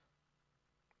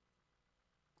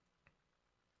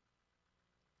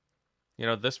 You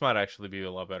know, this might actually be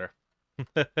a lot better.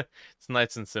 It's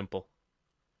nice and simple.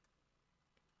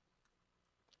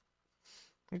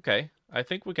 Okay, I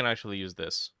think we can actually use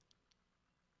this.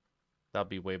 That'll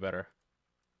be way better.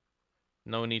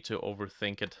 No need to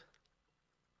overthink it.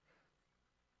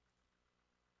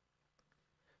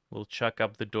 We'll chuck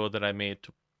up the door that I made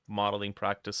to modeling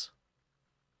practice.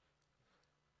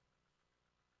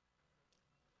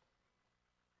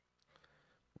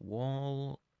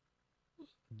 Wall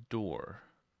door.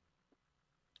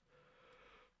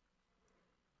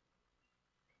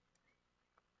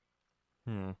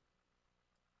 Hmm.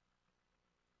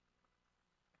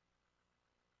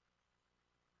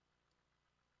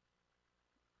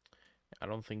 I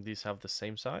don't think these have the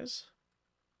same size.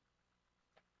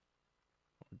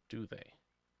 Or do they?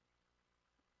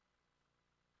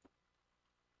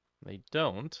 They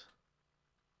don't.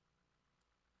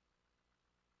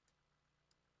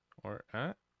 Or,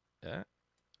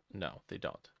 no, they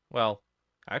don't. Well,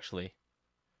 actually,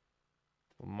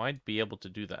 we might be able to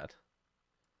do that.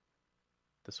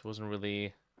 This wasn't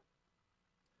really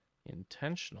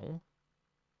intentional.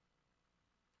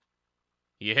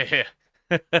 Yeah!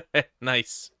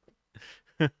 Nice.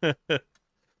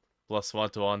 Plus one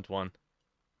to one.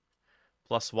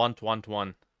 Plus one to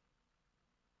one.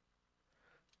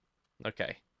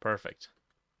 Okay, perfect.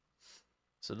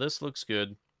 So this looks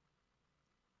good.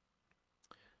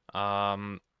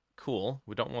 Cool.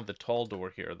 We don't want the tall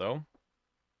door here, though.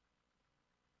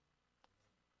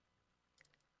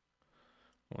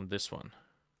 On this one.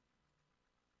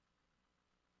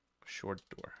 Short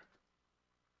door.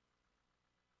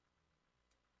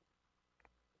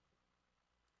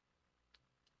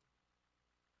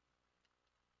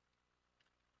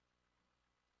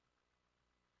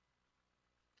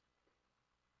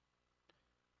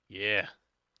 Yeah.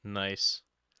 Nice.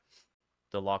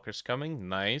 The locker's coming.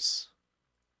 Nice.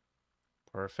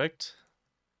 Perfect.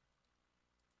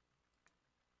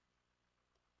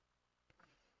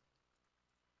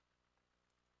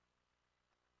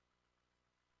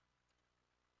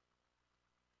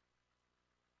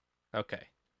 Okay.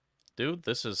 Dude,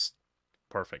 this is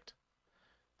perfect.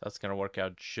 That's gonna work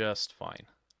out just fine.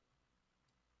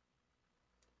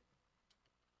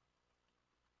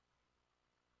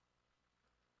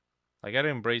 I gotta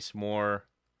embrace more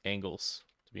angles,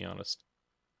 to be honest.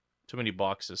 Too many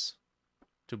boxes.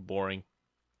 Too boring.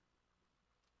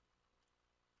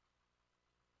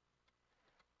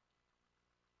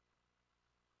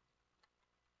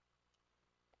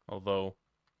 Although,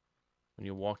 when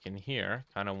you walk in here,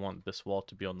 kind of want this wall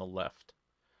to be on the left.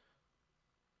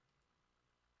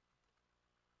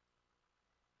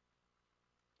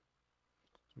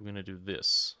 So we're gonna do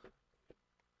this.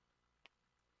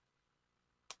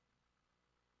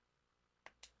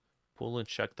 Pull and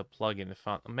check the plugin.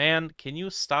 Man, can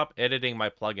you stop editing my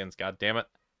plugins? God damn it!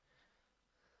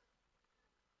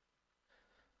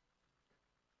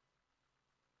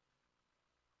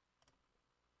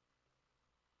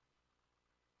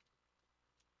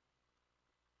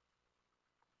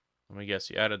 Let me guess.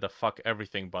 You added the fuck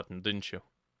everything button, didn't you?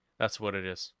 That's what it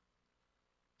is.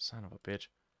 Son of a bitch.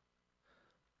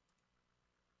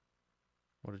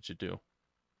 What did you do?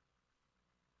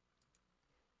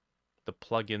 The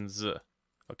plugins.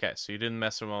 Okay, so you didn't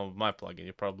mess around with my plugin.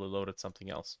 You probably loaded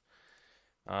something else.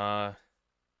 What?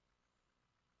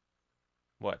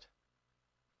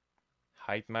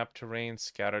 Height map terrain,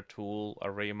 scatter tool,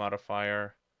 array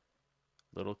modifier,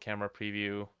 little camera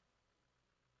preview,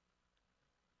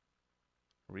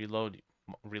 reload,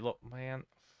 man,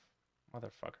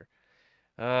 motherfucker.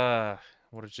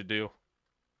 What did you do?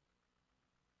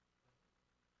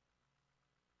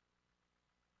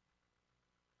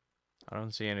 I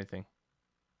don't see anything.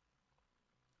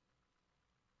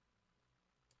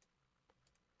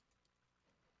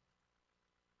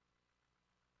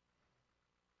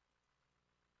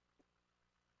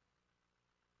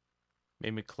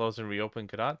 Made me close and reopen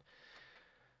Godot.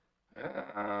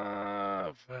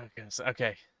 Focus.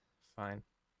 Okay, fine.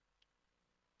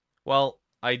 Well,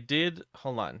 I did.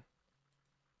 Hold on.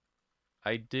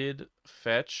 I did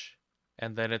fetch,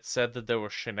 and then it said that there were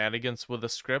shenanigans with the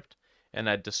script, and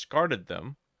I discarded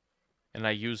them, and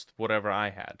I used whatever I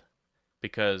had,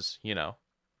 because I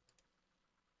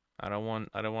don't want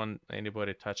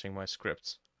anybody touching my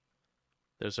scripts.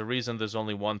 There's a reason there's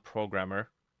only one programmer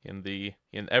in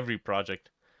every project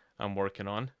I'm working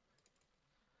on.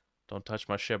 Don't touch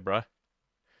my shit, bruh.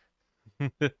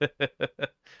 Or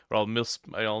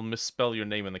I'll misspell your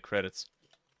name in the credits.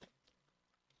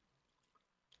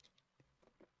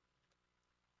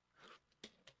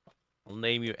 I'll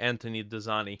name you Anthony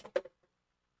Desani.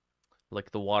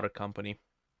 Like the water company.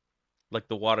 Like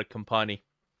the water company.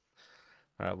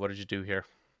 Alright, what did you do here?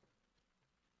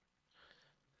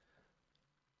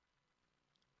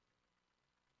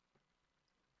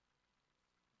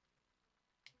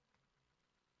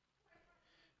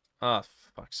 Ah,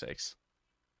 fuck's sakes.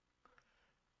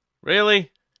 Really? I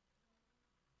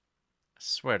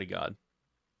swear to God.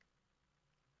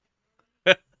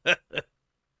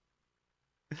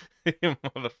 You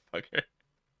motherfucker.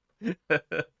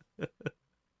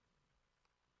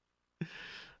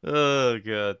 Oh,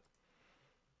 God.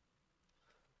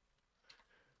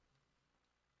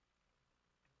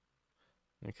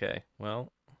 Okay,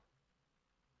 well.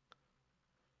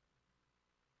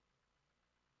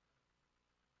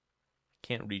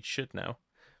 can't read shit now.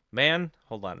 Man,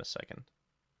 hold on a second.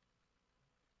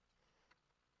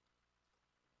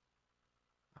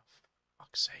 Oh,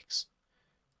 fuck's sakes.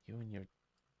 You and your...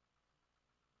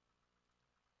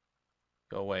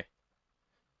 Go away.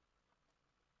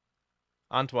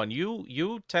 Antoine,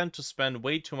 you tend to spend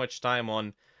way too much time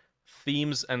on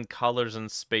themes and colors and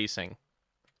spacing.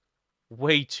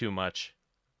 Way too much.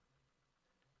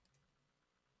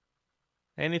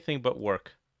 Anything but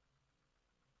work.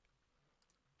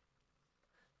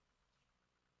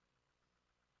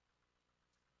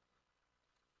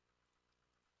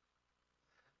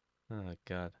 Oh,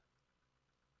 God.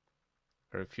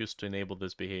 I refuse to enable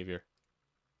this behavior,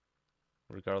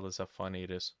 regardless how funny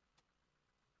it is.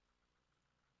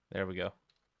 There we go.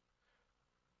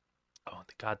 Oh,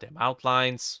 the goddamn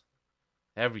outlines.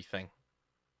 Everything.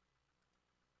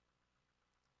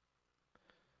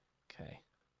 Okay.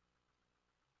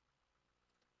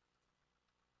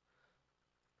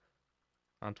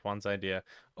 Antoine's idea.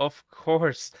 Of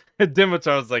course.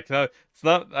 Dimitar was like, no, it's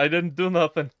not, I didn't do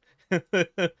nothing.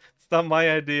 It's not my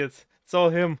ideas. It's all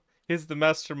him. He's the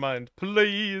mastermind.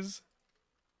 Please.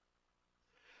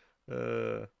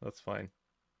 That's fine.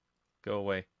 Go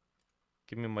away.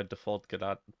 Give me my default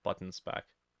Godot buttons back.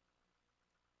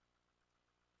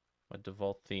 My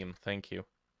default theme. Thank you.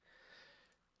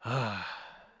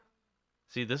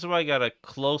 See, this is why I gotta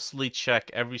closely check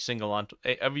every single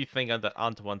everything that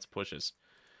Antoine's pushes.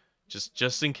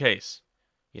 Just in case.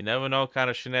 You never know what kind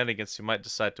of shenanigans you might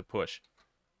decide to push.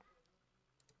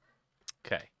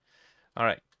 Okay.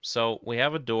 Alright, so we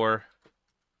have a door.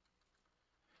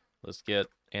 Let's get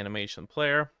animation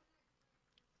player.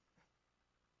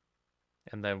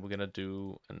 And then we're gonna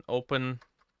do an open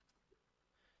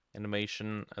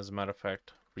animation, as a matter of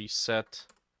fact, reset.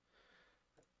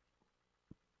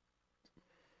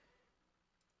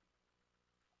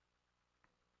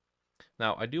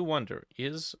 Now, I do wonder,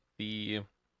 is the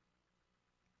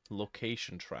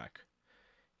location track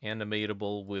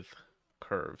animatable with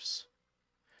curves?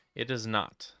 It is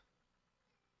not.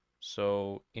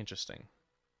 So, interesting.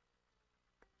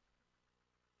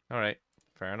 Alright,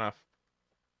 fair enough.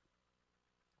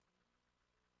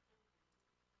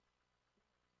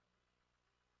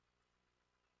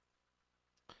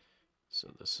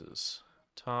 So this is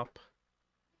top.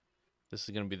 This is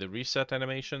going to be the reset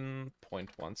animation,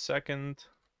 0.1 second.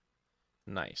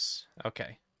 Nice.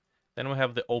 Okay. Then we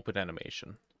have the open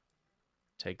animation.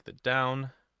 Take the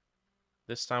down.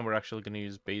 This time we're actually going to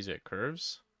use Bezier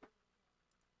curves.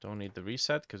 Don't need the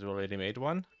reset because we already made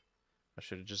one. I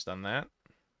should have just done that.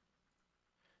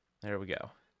 There we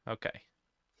go. Okay.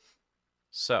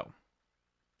 So,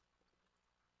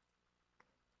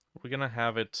 we're going to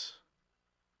have it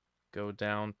go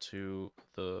down to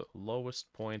the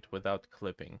lowest point without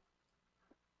clipping.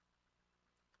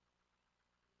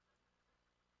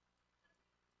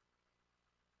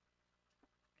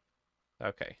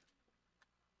 Okay.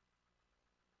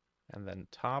 And then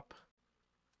top,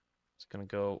 it's going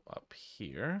to go up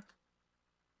here.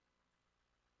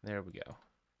 There we go.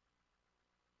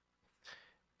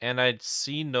 And I'd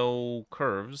see no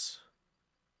curves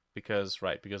because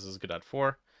this is Godot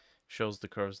 4 shows the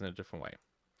curves in a different way.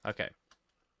 Okay.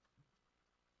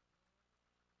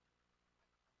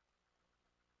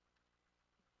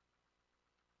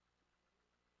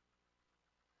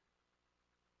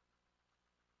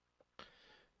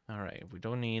 All right, we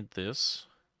don't need this.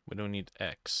 We don't need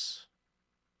X.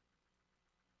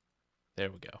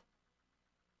 There we go.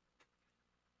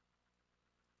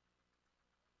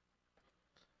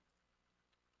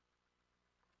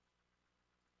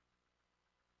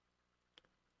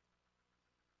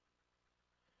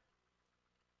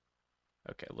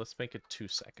 Okay, let's make it 2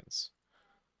 seconds.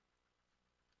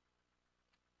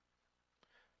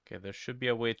 Okay, there should be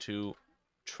a way to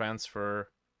transfer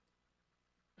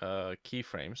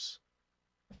keyframes,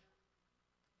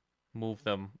 move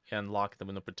them, and lock them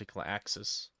in a particular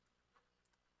axis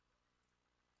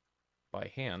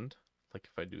by hand. Like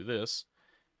if I do this,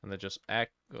 and then just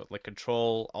act like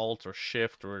Control, Alt, or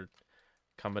Shift, or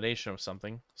combination of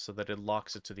something, so that it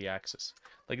locks it to the axis.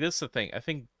 Like this is the thing. I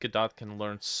think Godot can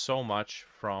learn so much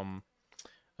from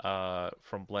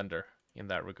Blender in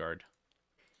that regard.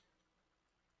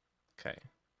 Okay.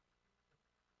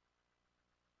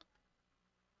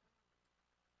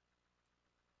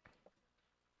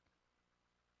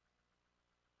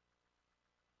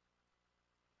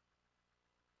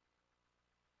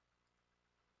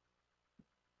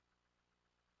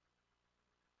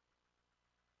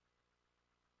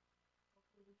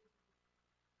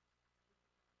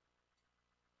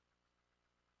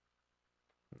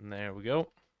 And there we go.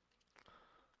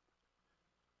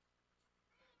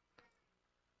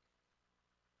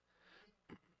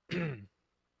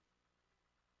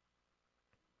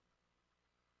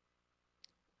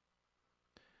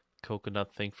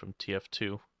 Coconut thing from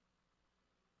TF2.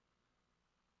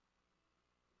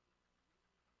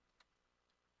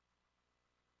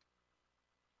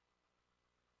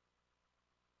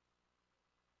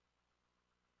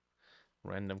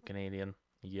 Random Canadian.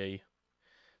 Yay.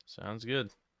 Sounds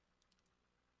good.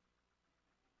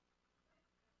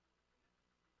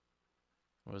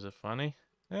 Was it funny?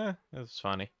 Yeah, it was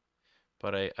funny.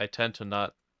 But I tend to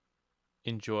not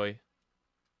enjoy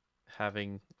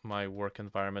having my work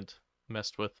environment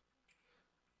messed with.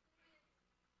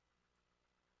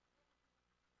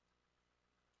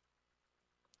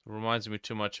 It reminds me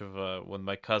too much of when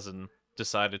my cousin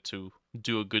decided to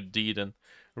do a good deed and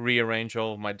rearrange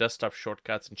all of my desktop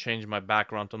shortcuts and change my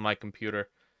background on my computer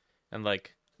and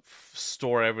like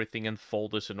store everything in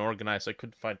folders and organize. I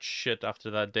couldn't find shit after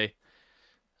that day.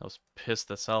 I was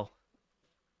pissed as hell.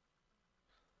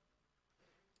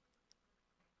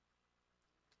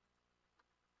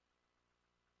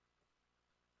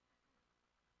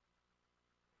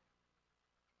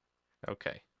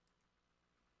 Okay.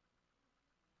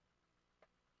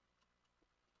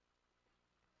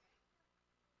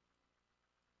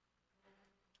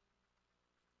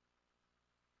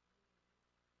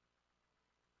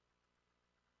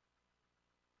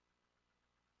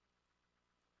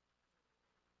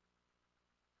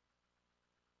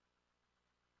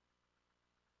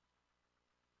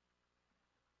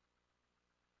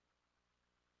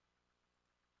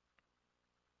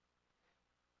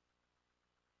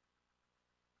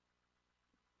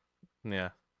 Yeah,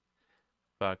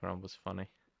 background was funny.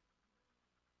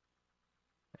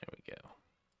 There we go.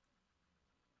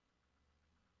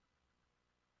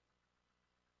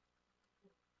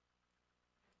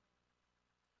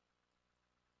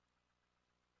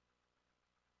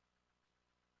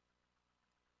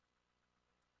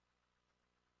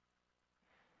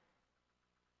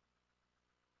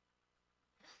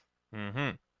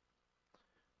 Mm-hmm.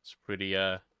 It's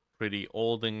pretty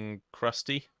old and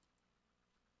crusty.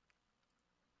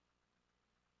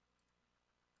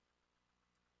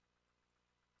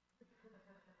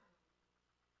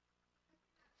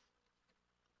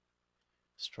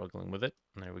 Struggling with it.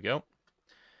 There we go.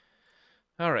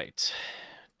 All right.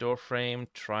 Door frame,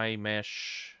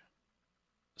 tri-mesh,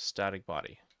 static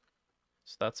body.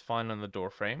 So that's fine on the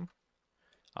door frame.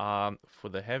 For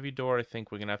the heavy door, I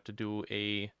think we're gonna have to do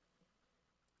a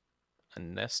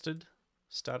nested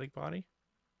static body.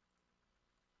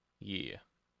 Yeah,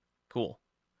 cool.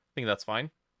 I think that's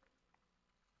fine.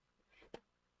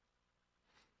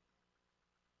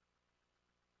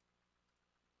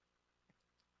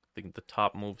 I think the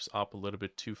top moves up a little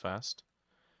bit too fast.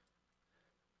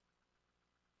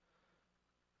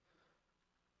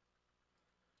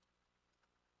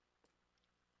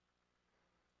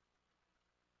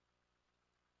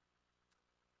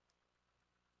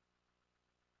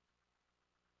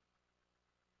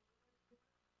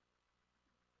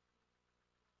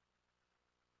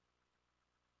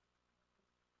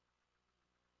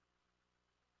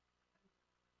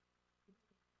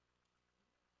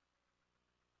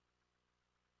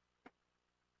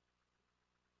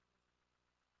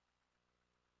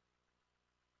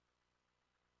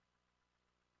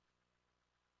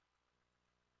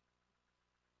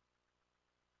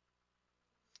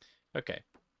 Okay,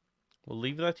 we'll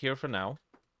leave that here for now.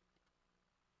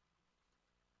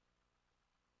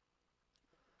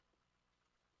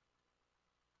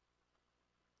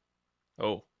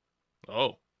 Oh,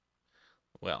 oh,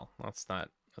 well, that's not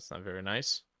very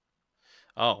nice.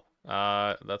 Oh,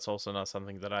 that's also not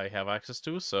something that I have access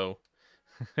to, so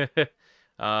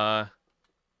uh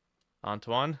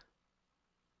Antoine,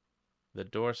 the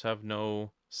doors have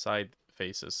no side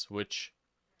faces, which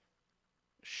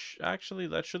actually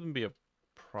that shouldn't be a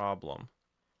problem.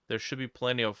 There should be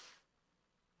plenty of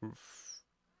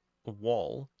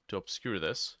wall to obscure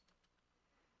this.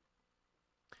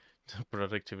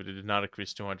 Productivity did not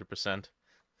increase 200%.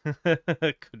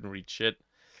 Couldn't read shit.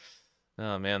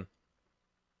 Oh man.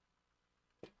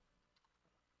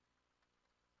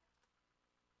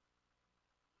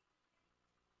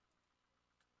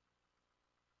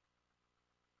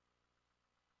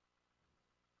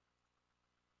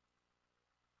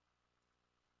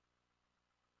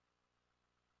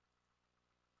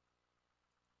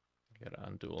 Gotta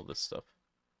undo all this stuff.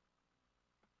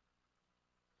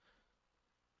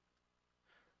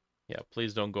 Yeah,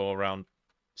 please don't go around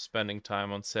spending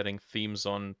time on setting themes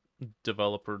on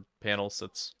developer panels.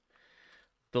 That's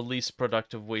the least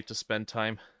productive way to spend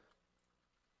time.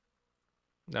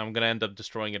 Now I'm gonna end up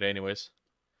destroying it anyways.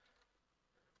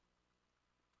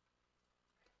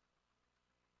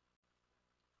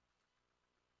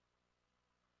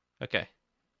 Okay.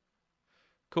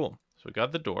 Cool. So we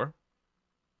got the door.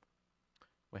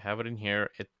 We have it in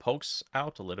here. It pokes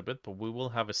out a little bit, but we will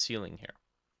have a ceiling here.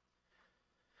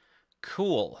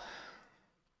 Cool.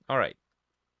 All right.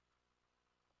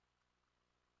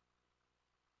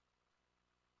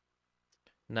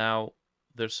 Now,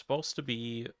 there's supposed to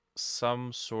be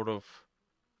some sort of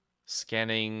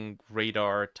scanning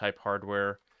radar type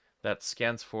hardware that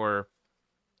scans for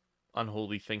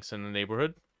unholy things in the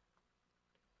neighborhood.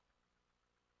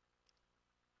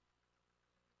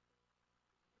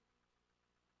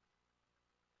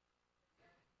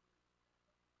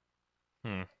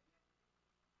 Hmm.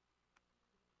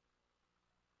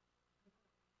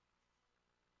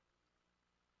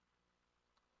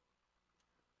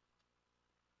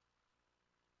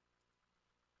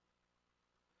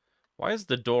 Why is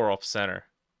the door off center?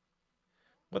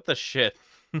 What the shit?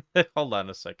 Hold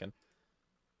on a second.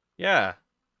 Yeah.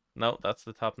 No, that's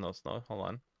the top notes. No, hold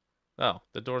on. Oh,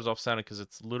 the door's off center because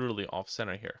it's literally off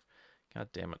center here. God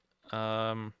damn it.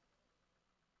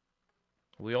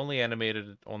 We only animated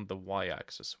it on the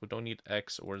y-axis. We don't need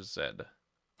X or Z.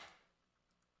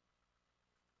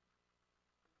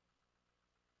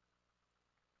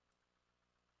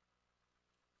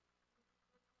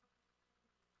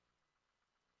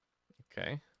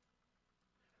 Okay.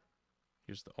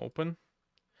 Here's the open.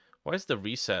 Why is the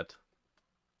reset?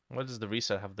 Why does the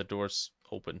reset have the doors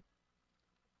open?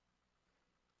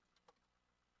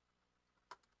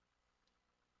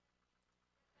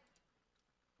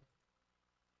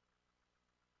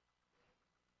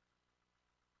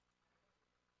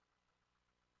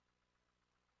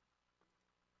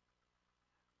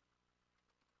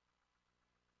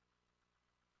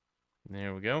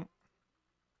 There we go.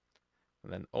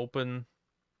 And then open.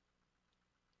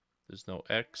 There's no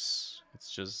X. It's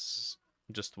just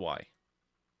Y.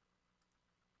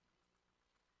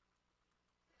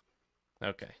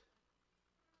 Okay.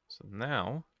 So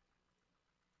now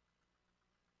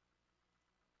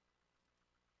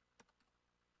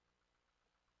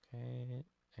okay,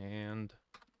 and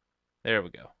there we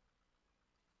go.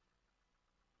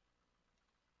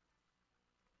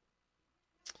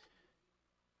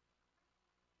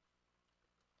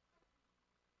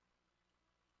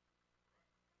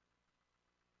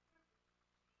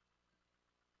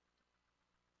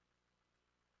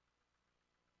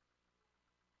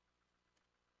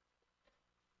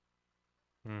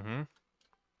 Mm-hmm.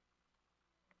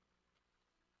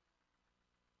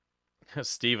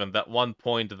 Steven, that one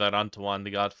point that Antoine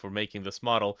got for making this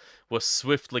model was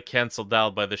swiftly cancelled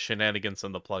out by the shenanigans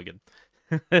in the plugin.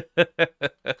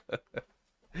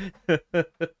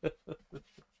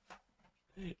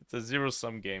 It's a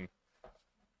zero-sum game.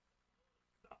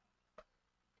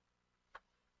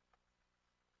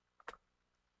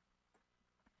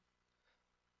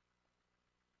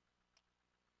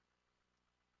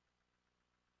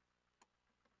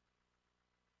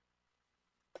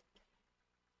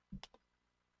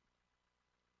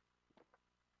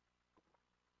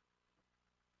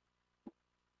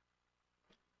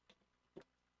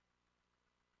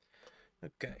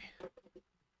 Okay.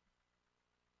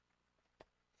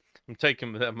 I'm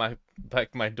taking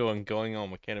back my door and going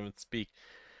home. I can't even speak.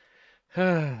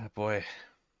 Boy.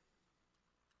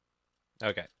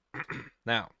 Okay.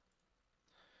 Now,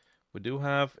 we do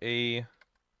have a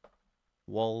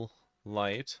wall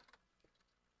light.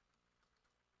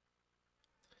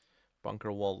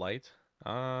 Bunker wall light.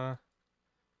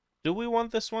 Do we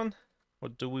want this one? Or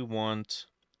do we want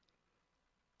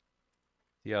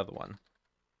the other one?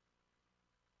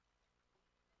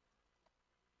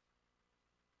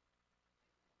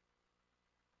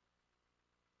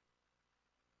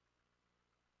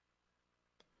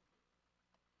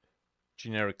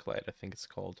 Generic light, I think it's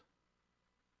called.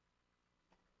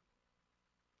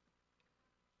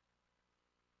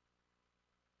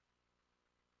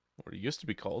 Or it used to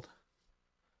be called.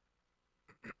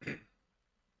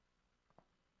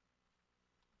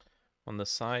 On the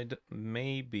side,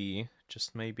 maybe,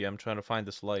 just maybe, I'm trying to find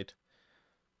this light.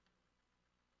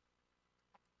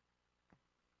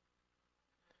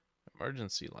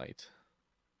 Emergency light.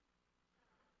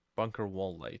 Bunker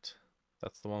wall light.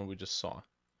 That's the one we just saw.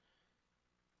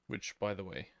 Which, by the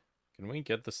way, can we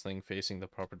get this thing facing the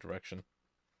proper direction?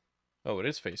 Oh, it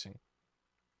is facing.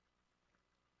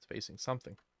 It's facing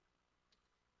something.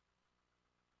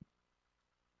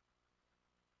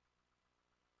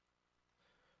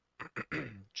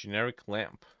 Generic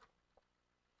lamp.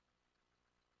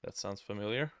 That sounds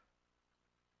familiar.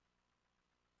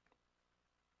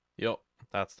 Yup,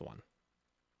 that's the one.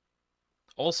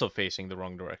 Also facing the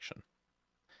wrong direction.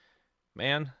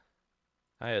 Man,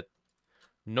 I had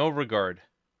no regard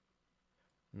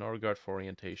No regard for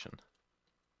orientation.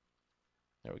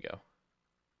 There we go.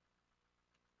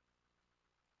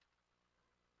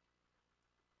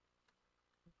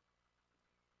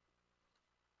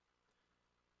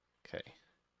 Okay.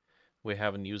 We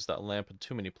haven't used that lamp in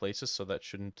too many places, so that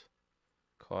shouldn't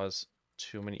cause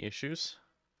too many issues.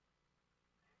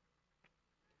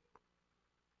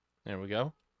 There we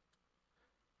go.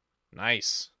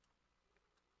 Nice.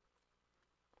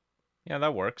 Yeah,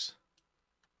 that works.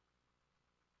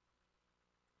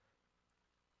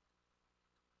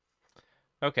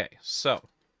 Okay, so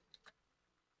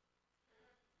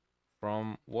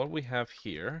from what we have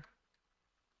here,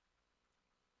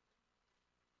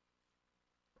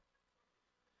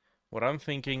 what I'm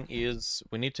thinking is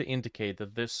we need to indicate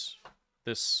that this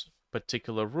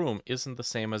particular room isn't the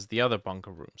same as the other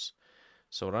bunker rooms.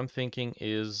 So what I'm thinking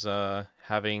is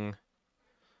having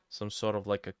some sort of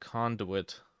like a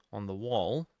conduit on the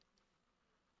wall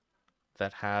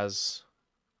that has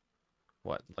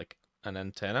what, like an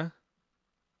antenna?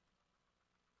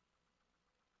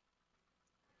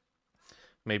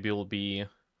 Maybe it'll be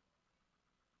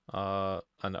an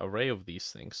array of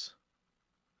these things.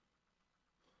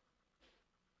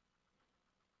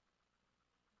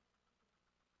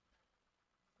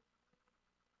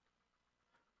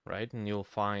 Right? And you'll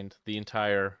find the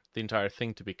entire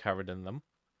thing to be covered in them.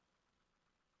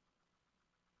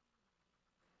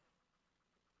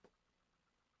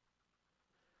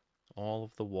 All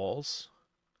of the walls.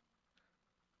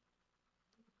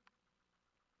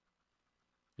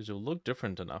 Because it will look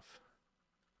different enough.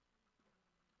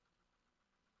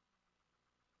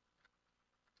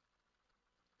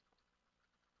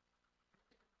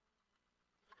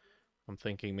 I'm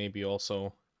thinking maybe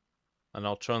also an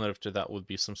alternative to that would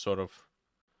be some sort of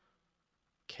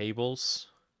cables.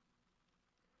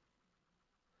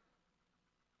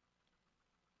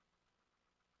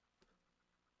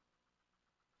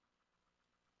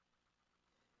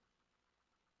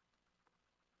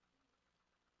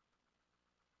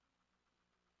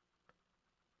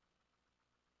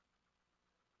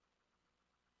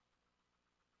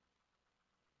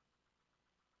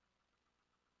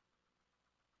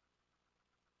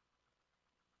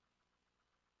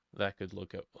 That could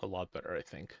look a lot better, I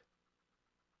think.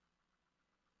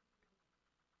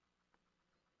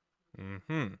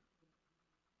 Mm-hmm.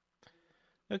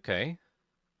 Okay.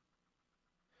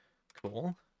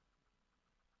 Cool.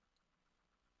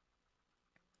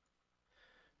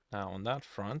 Now on that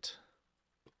front,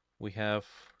 we have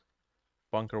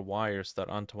bunker wires that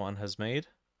Antoine has made.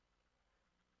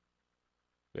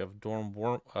 We have dorm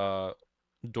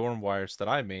wires that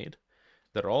I made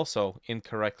that are also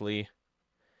incorrectly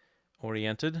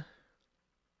oriented.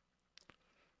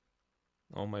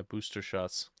 All my booster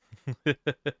shots.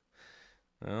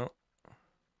 Well,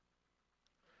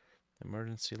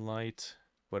 emergency light.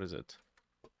 What is it?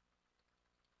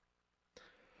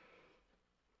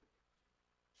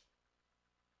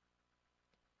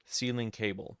 Ceiling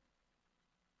cable.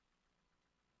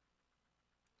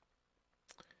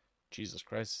 Jesus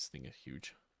Christ, this thing is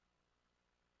huge.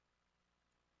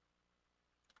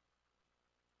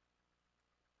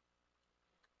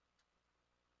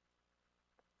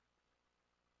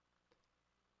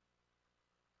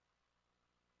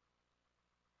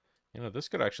 You know, this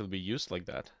could actually be used like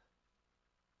that.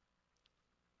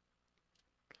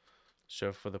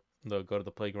 So for the go to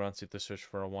the playground, see if they search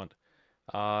for a want.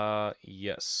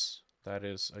 Yes, that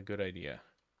is a good idea.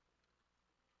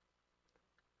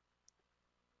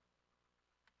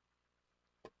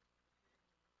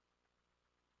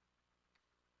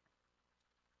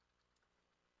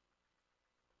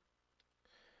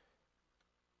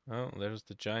 Oh, there's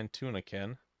the giant tuna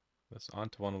can. That's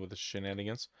onto one with the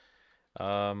shenanigans.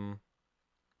 Um,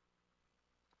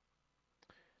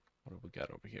 what have we got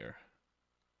over here?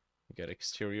 We got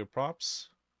exterior props.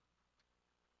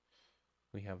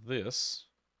 We have this.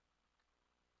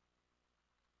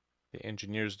 The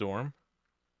engineer's dorm.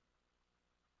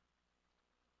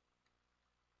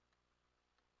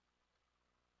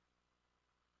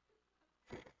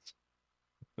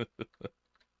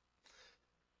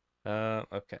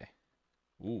 Okay.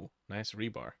 Ooh, nice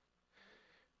rebar.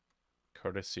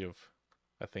 Courtesy of,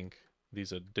 I think,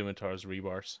 these are Dimitar's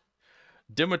rebars.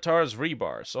 Dimitar's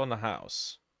rebars on the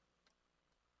house.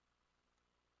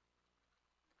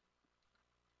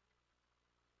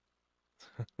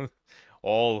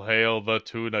 All hail the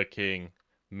Tuna King.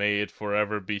 May it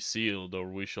forever be sealed, or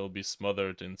we shall be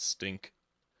smothered in stink.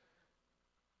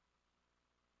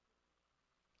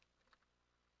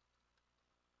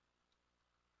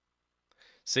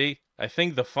 See, I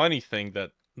think the funny thing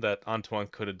that Antoine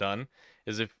could have done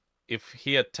is if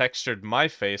he had textured my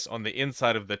face on the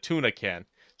inside of the tuna can,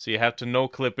 so you have to no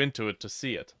clip into it to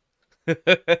see it.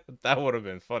 That would have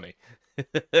been funny.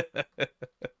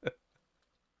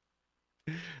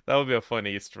 That would be a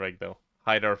funny Easter egg, though.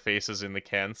 Hide our faces in the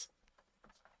cans.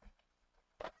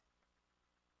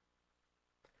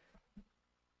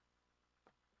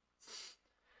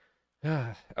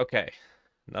 Okay,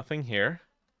 nothing here.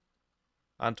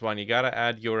 Antoine, you gotta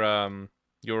add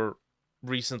your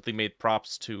recently made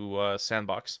props to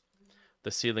Sandbox, the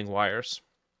ceiling wires.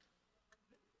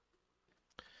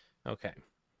 Okay.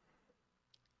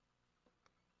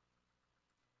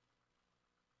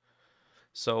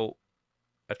 So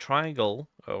a triangle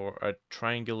or a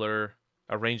triangular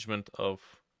arrangement of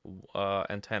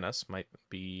antennas might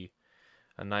be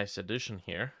a nice addition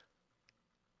here.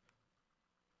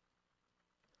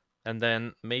 And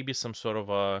then maybe some sort of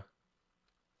a,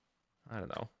 I don't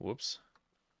know, whoops.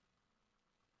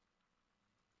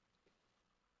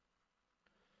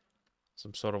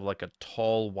 Some sort of like a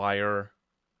tall wire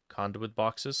conduit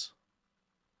boxes.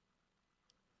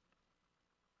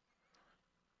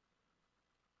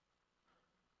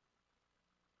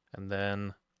 And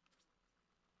then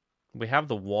we have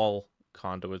the wall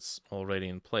conduits already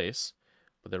in place,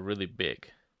 but they're really big.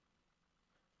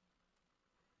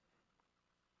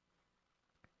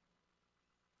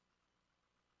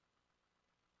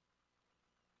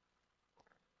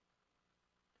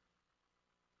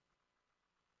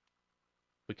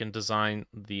 We can design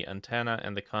the antenna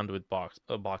and the conduit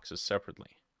boxes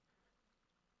separately.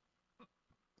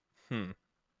 Hmm.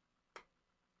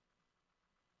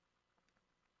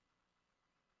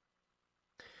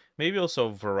 Maybe also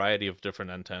a variety of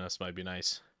different antennas might be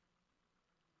nice.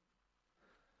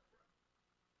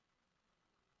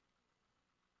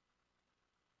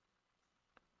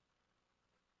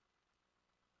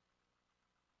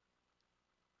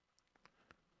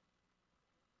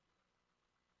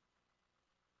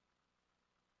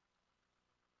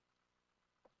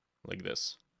 Like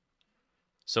this.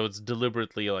 So it's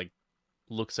deliberately like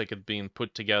looks like it's being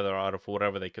put together out of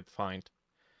whatever they could find.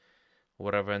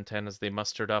 Whatever antennas they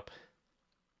mustered up.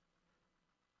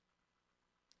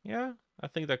 Yeah, I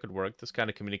think that could work. This kind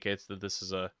of communicates that this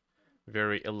is a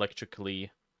very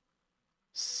electrically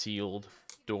sealed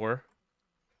door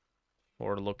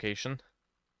or location.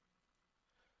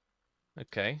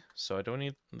 Okay, so I don't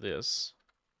need this.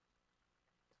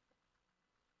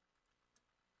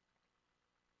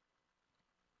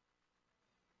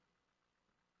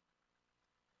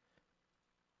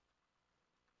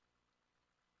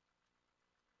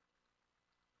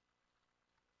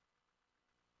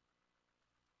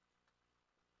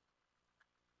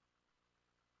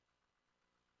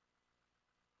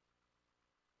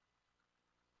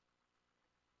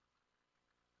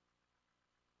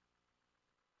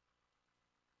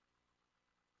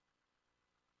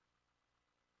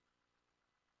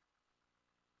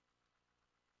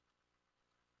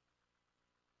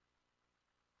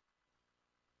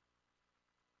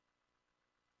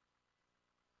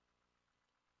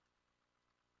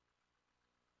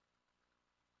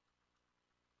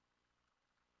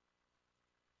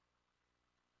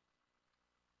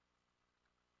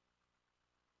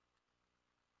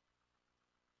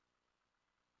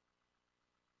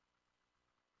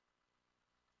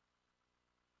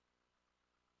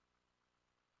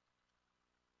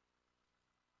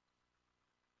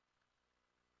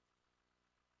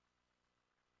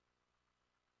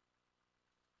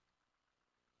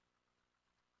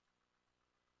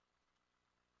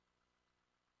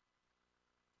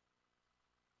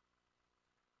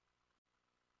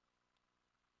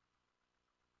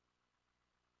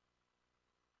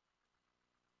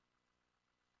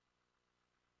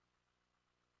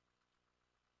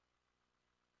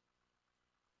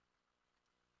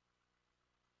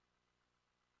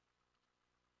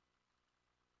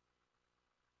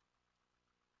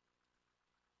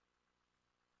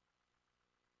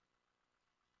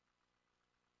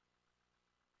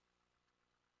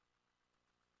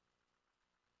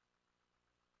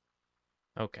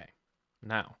 Okay,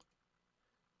 now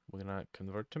we're gonna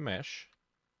convert to mesh.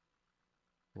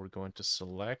 We're going to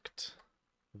select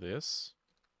this,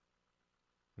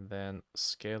 then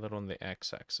scale it on the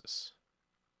x-axis.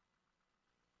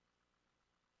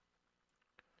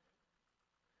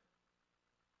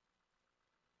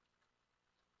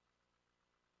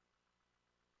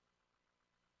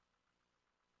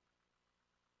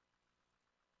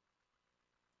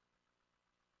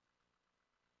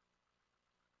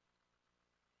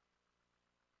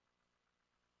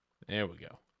 There we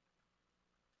go.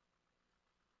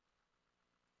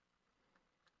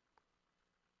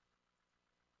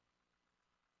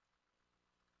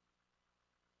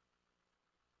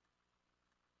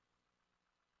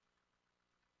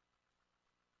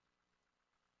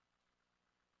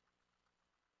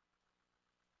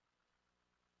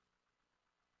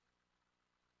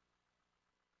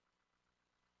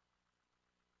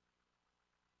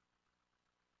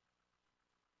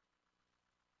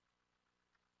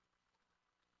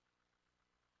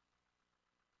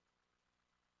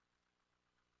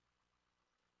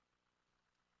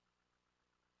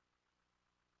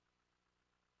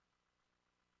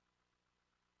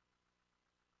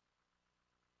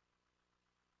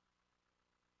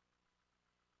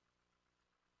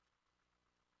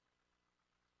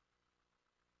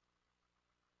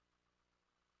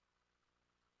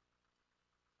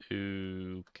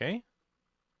 Okay.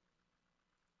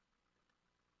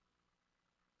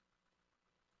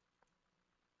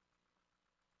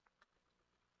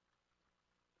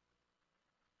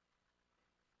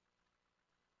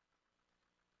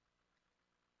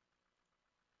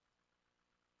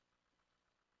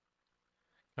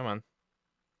 Come on.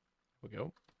 Here we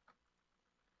go.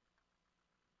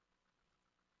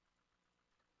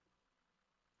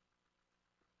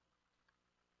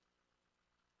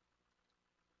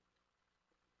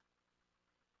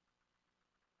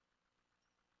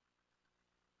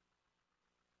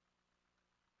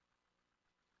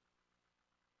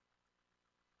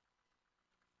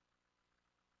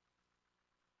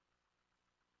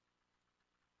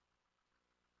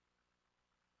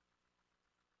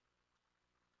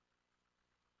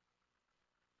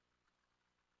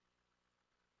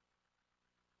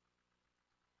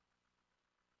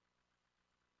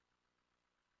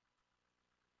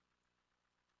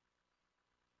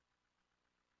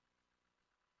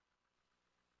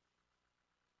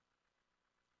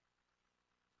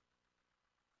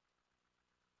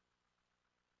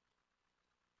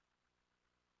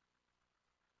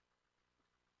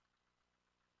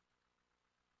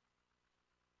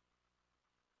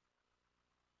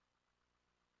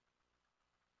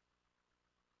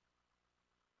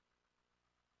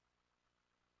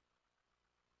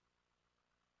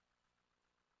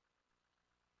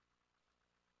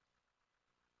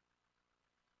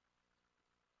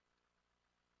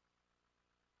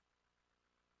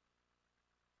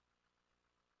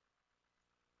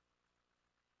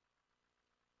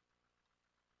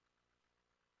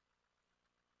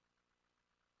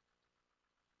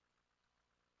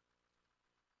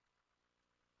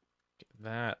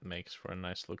 That makes for a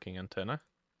nice looking antenna.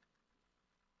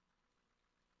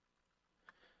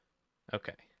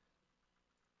 Okay.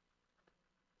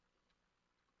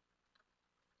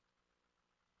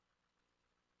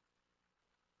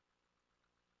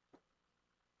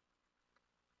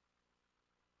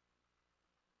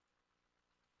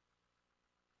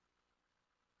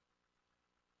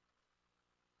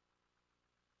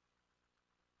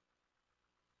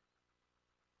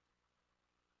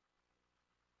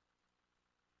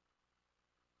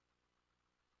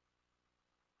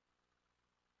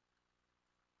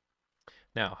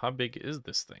 Now, how big is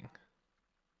this thing?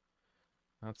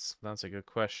 That's a good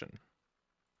question.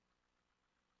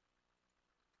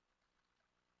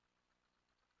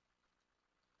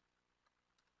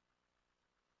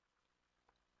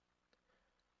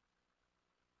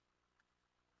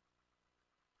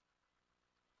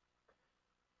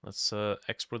 Let's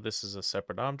export this as a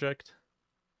separate object.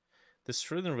 This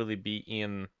shouldn't really be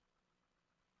in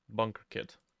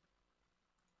BunkerKit.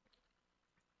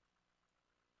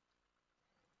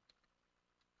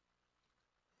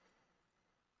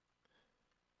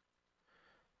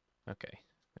 Okay,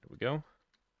 there we go.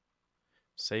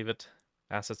 Save it.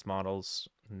 Assets, models,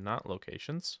 not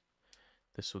locations.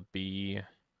 This would be...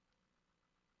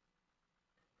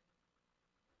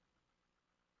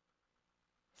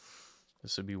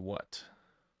 This would be what?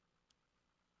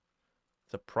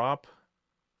 The prop.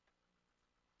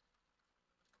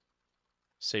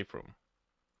 Safe room.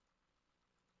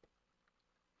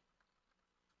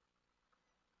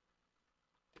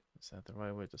 Is that the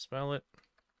right way to spell it?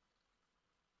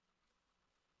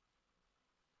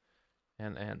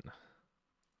 N.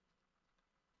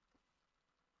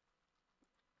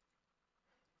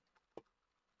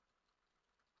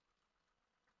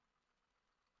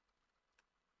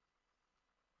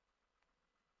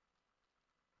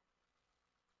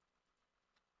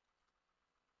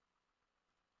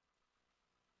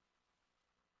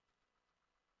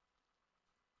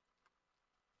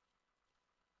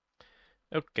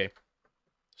 Okay,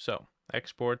 so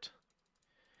export,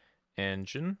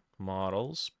 engine,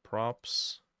 models,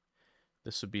 props.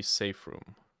 This would be safe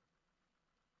room.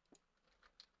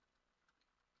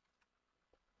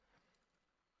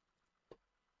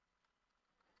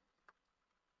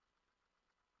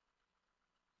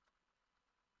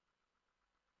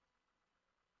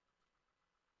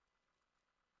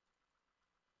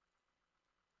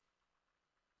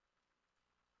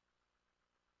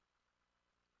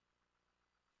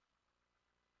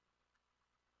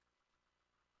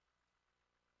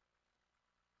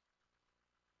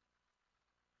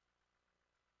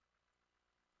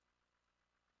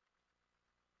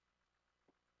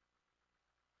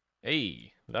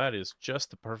 Hey, that is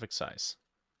just the perfect size.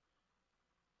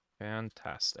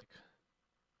 Fantastic.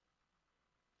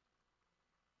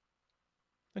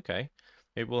 Okay,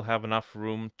 maybe we'll have enough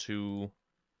room to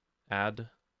add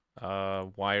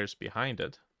wires behind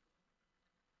it.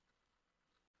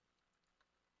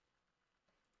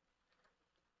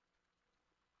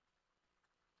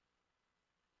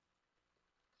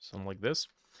 Something like this.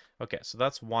 Okay, so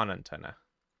that's one antenna.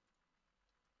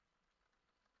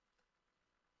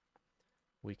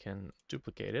 We can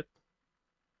duplicate it.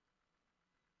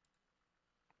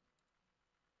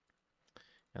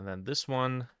 And then this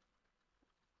one,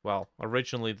 well,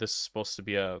 originally this is supposed to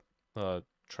be a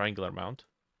triangular mount.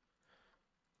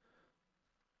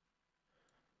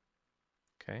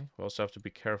 Okay, we also have to be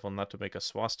careful not to make a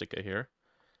swastika here.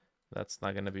 That's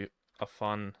not going to be a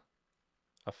fun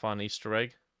Easter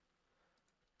egg.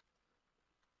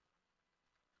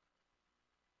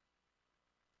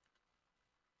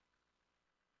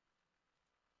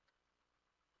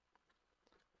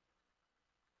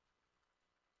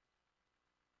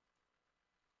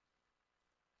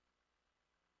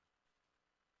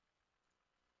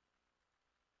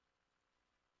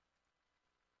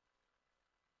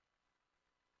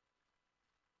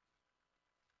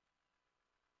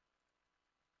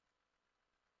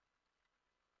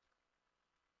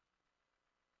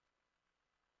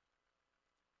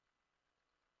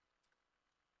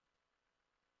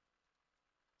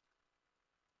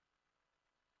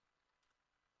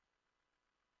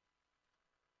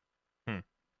 Hmm.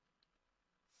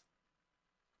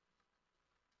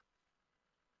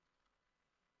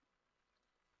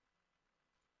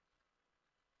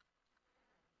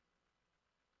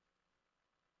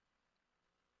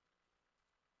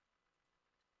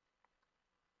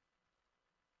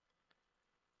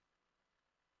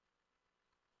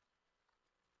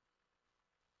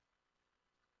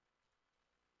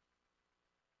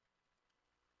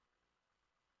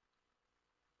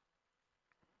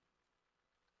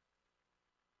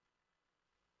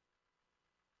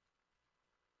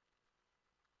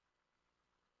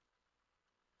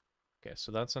 Okay,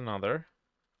 so that's another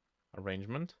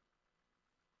arrangement.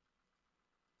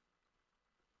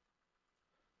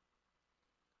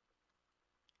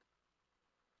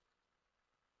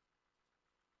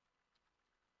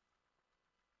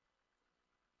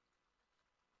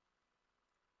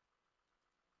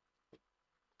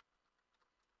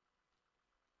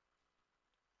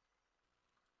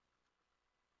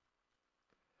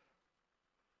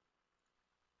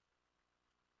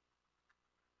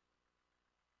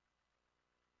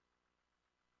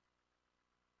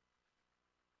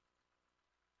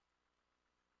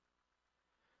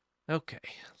 Okay,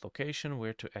 location,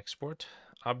 where to export.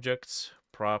 Objects,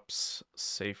 props,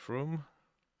 safe room.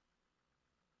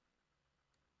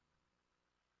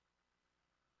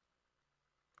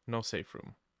 No safe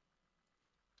room.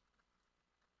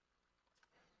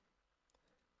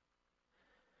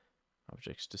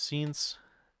 Objects to scenes.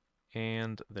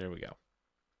 And there we go.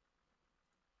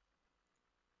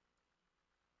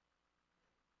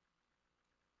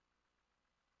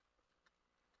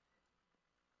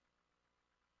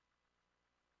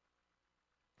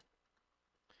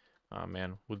 Oh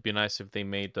man, would be nice if they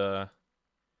made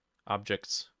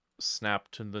objects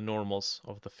snap to the normals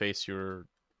of the face you're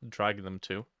dragging them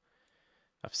to.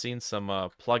 I've seen some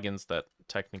plugins that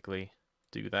technically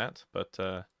do that, but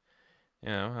you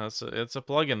know, it's a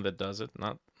plugin that does it,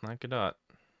 not Godot.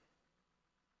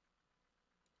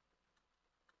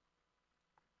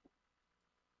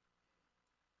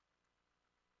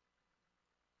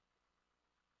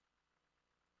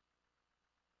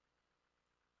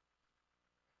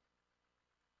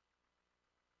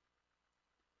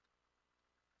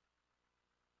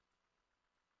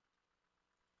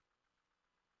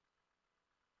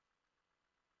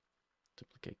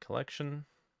 Duplicate collection.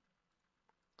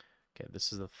 Okay,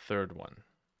 this is the third one.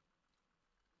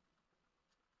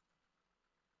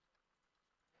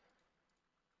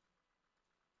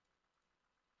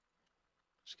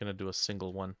 Just gonna do a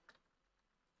single one.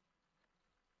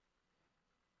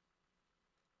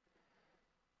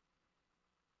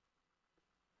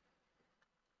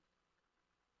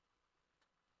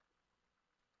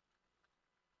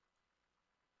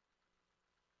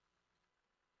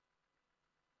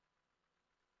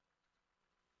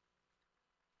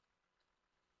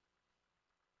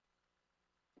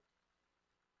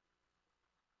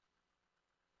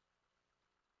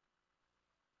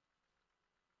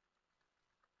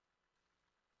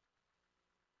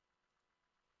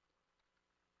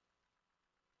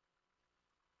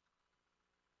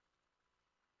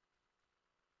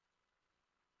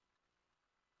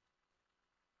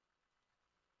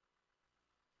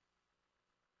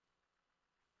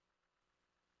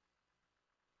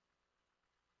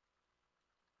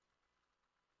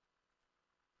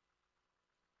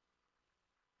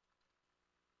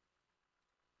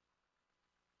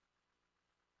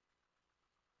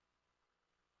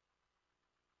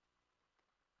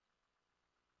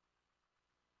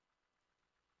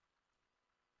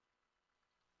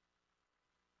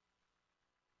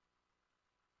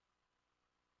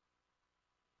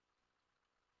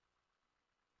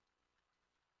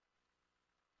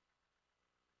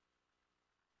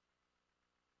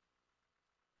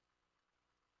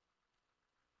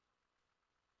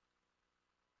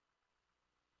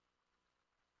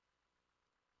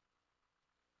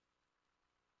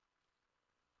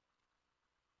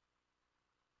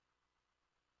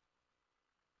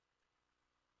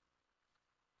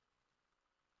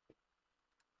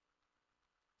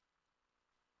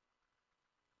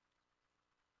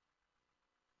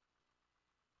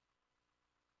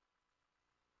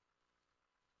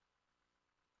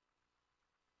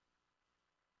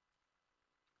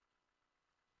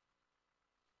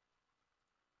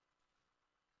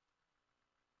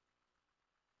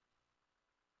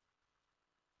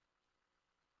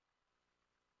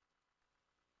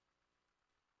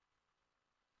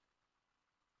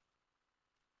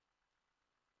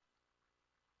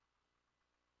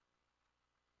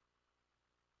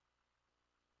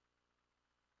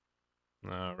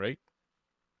 All right.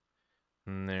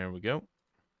 And there we go.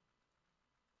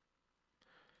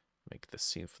 Make the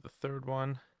scene for the third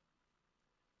one.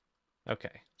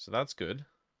 Okay, so that's good.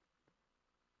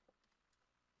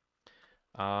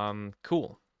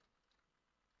 Cool.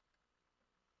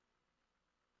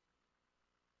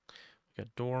 We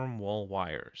got dorm wall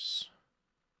wires,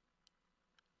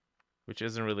 which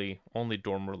isn't really only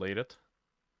dorm related.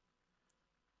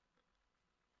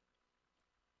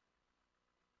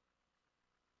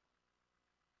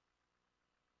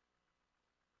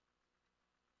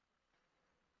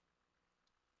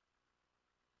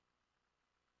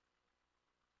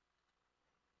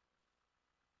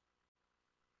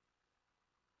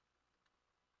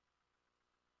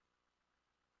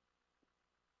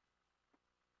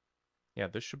 Yeah,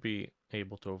 this should be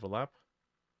able to overlap.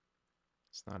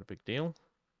 It's not a big deal.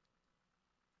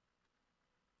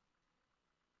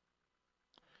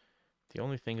 The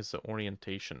only thing is the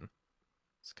orientation.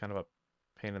 It's kind of a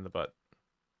pain in the butt.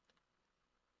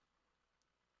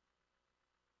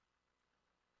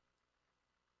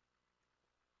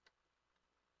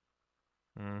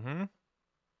 Mm-hmm.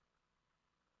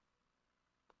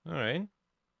 All right.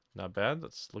 Not bad.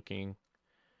 That's looking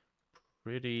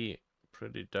pretty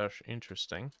dash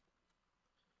interesting.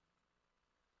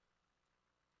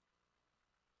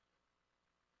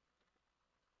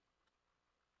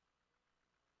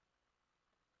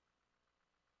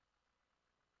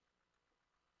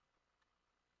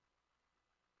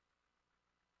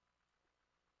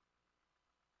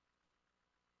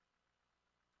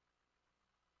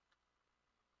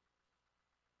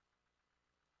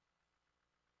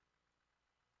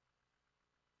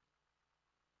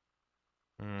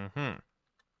 Mm-hmm.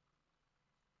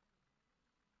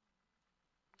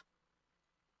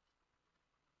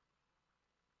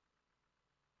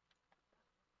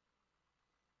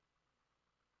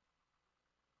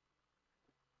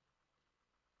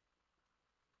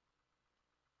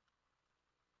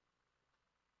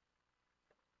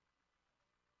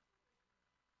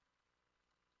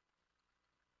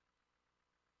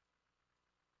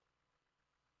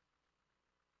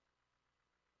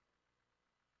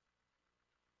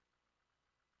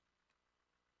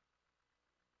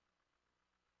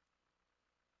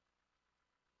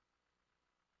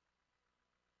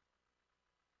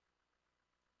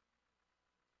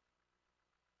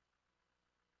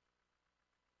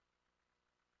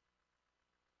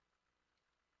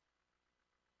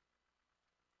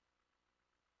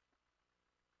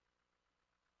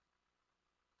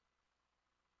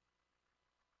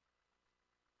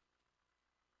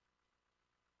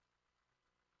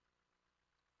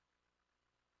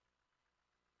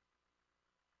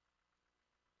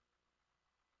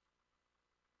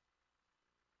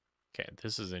 Okay,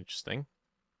 this is interesting.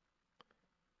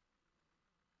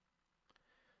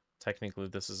 Technically,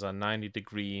 this is a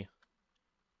 90-degree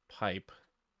pipe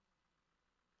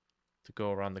to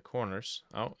go around the corners.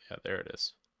 Oh, yeah, there it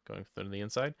is. Going through the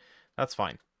inside. That's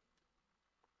fine,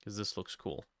 because this looks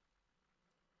cool.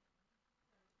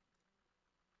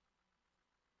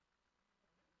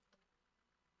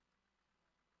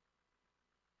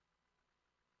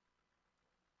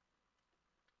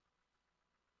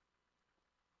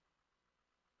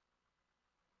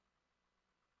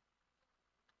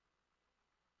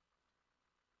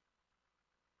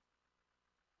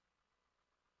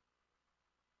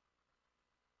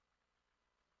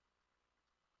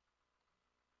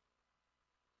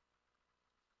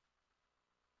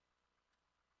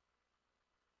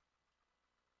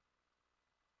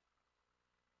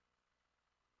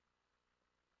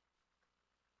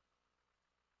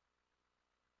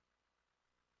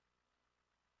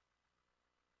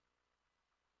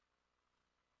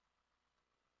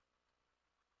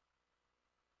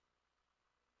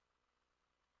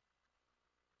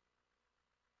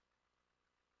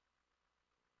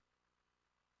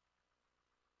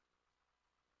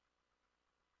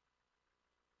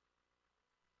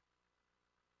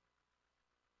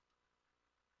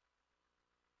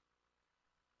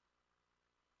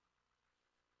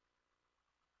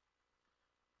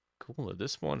 Cool.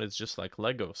 This one is just like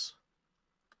Legos.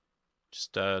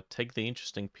 Just take the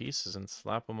interesting pieces and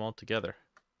slap them all together.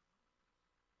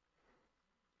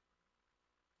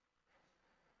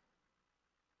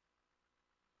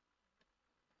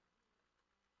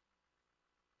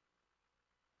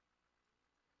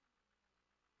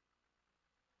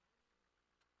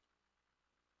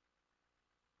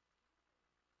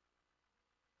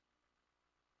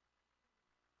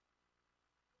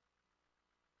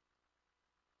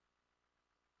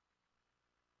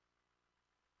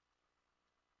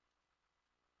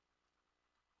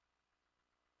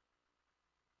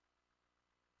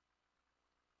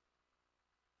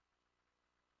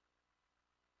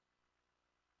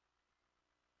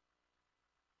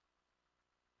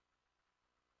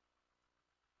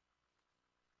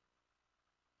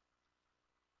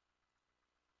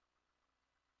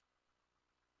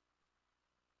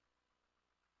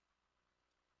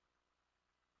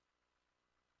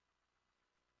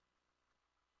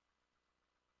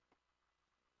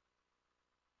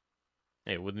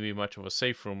 Hey, it wouldn't be much of a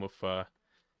safe room if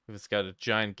it's got a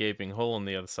giant gaping hole on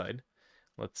the other side.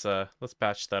 Let's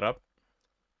patch that up.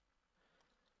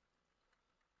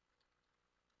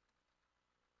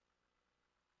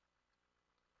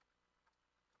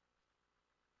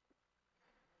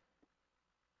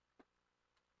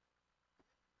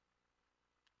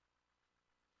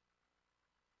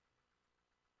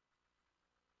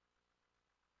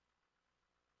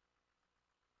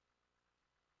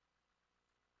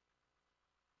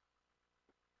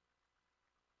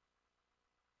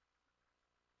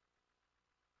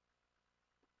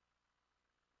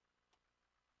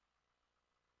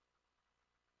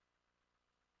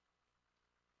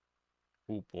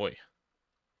 Oh boy,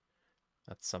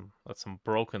 that's some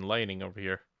broken lighting over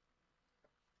here.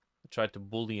 I tried to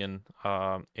boolean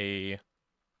a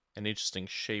an interesting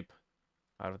shape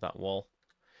out of that wall.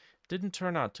 Didn't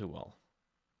turn out too well.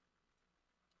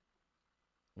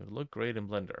 It would look great in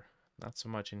Blender, not so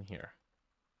much in here.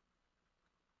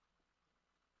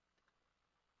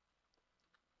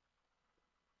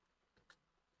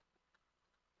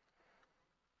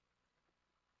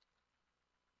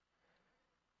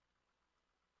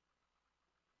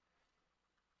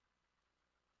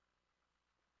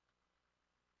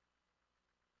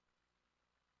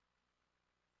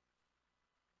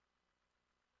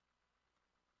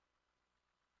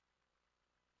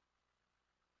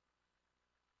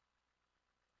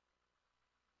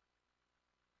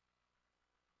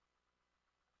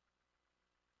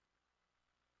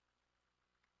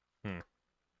 Hmm.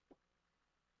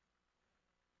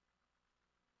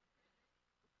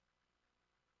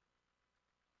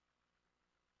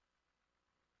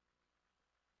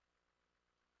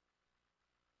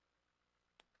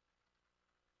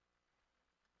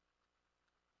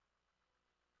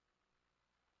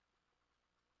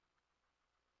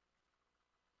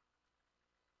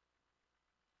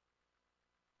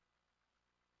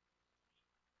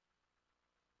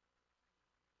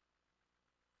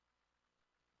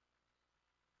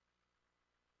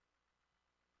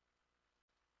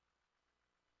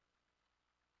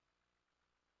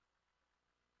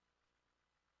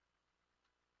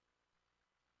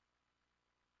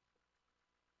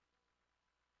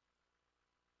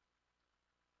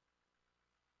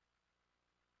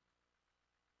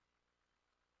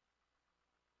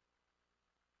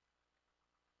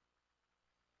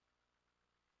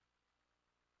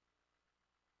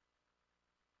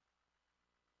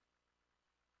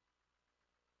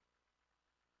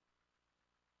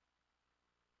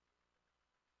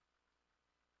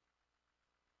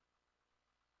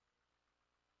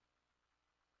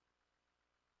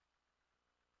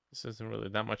 This isn't really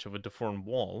that much of a deformed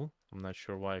wall. I'm not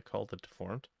sure why I called it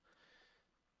deformed.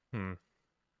 Hmm.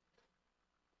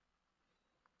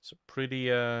 It's a pretty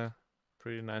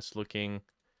nice looking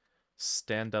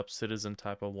stand-up citizen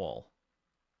type of wall.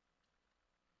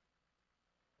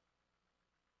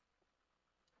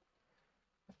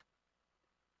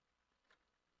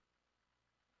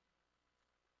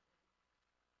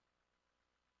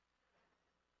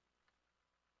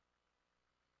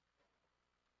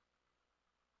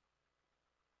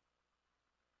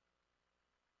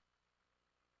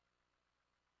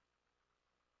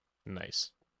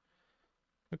 Nice.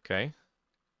 Okay.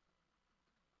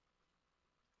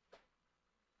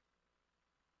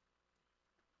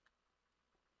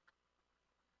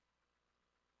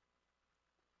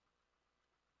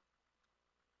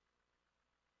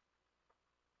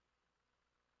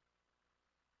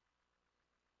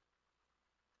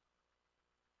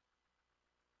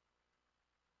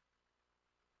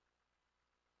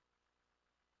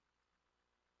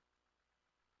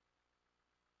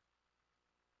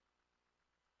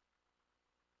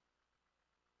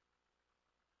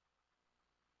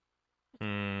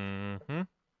 Mm-hmm.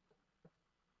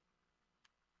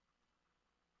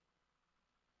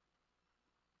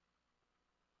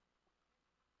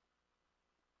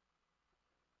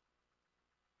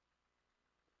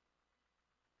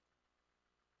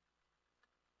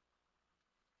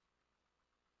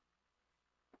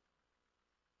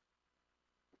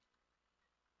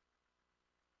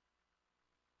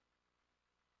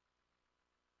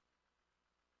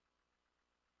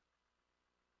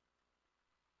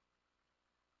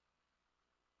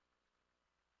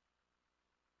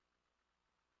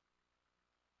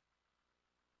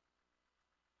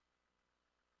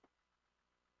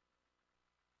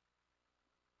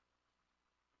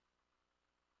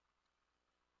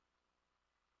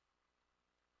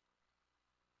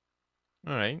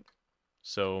 All right.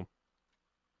 So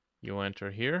you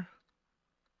enter here.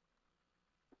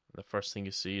 The first thing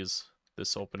you see is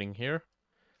this opening here.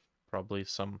 Probably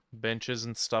some benches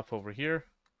and stuff over here.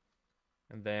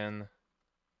 And then,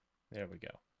 there we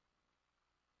go.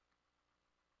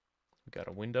 We got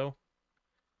a window.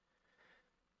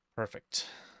 Perfect.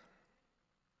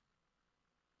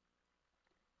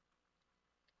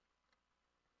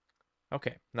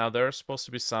 Okay, now there are supposed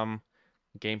to be some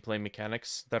gameplay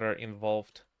mechanics that are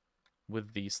involved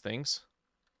with these things.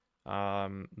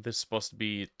 This is supposed to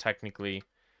be technically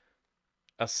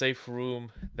a safe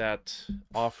room that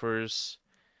offers,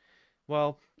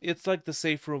 well, it's like the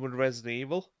safe room in Resident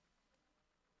Evil.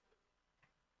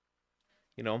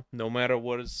 You know, no matter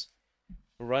what is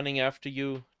running after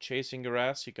you, chasing your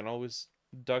ass, you can always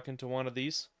duck into one of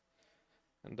these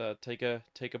and take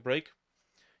a break.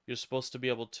 You're supposed to be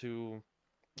able to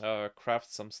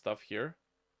craft some stuff here,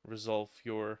 resolve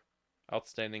your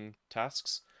outstanding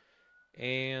tasks,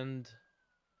 and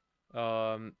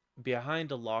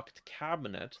behind a locked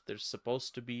cabinet, there's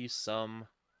supposed to be some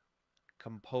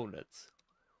components.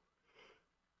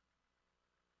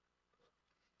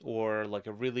 Or like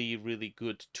a really, really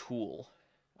good tool.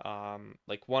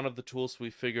 Like one of the tools we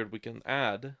figured we can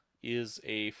add is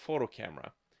a photo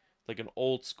camera, like an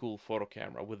old school photo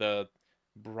camera with a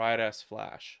bright ass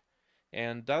flash.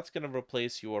 And that's going to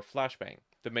replace your flashbang,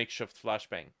 the makeshift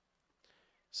flashbang.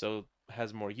 So it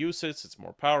has more uses, it's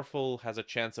more powerful, has a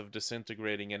chance of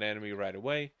disintegrating an enemy right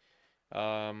away.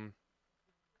 Um,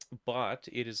 but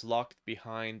it is locked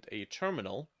behind a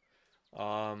terminal,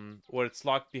 or it's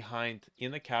locked behind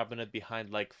in a cabinet behind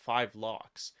like 5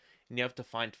 locks, and you have to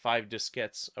find 5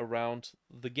 diskettes around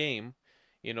the game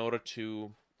in order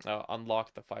to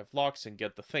unlock the 5 locks and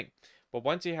get the thing. But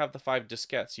once you have the 5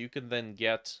 diskettes, you can then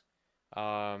get,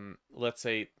 let's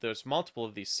say there's multiple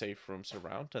of these safe rooms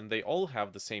around, and they all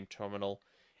have the same terminal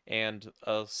and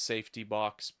a safety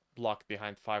box blocked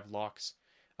behind 5 locks,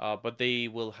 but they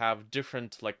will have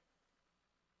different like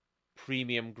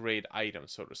premium grade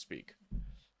items, so to speak.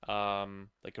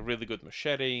 Like a really good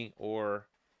machete or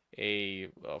a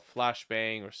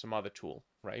flashbang or some other tool,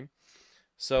 right?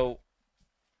 So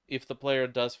if the player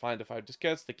does find the 5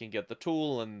 diskettes, they can get the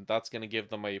tool, and that's going to give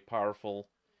them a powerful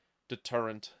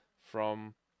deterrent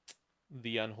from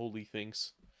the unholy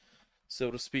things,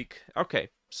 so to speak. Okay,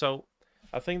 so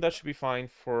I think that should be fine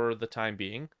for the time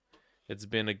being. It's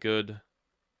been a good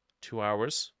 2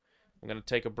 hours. I'm going to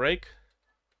take a break.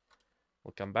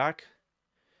 We'll come back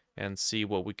and see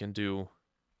what we can do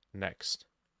next.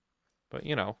 But,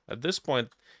 you know, at this point,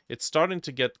 it's starting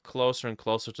to get closer and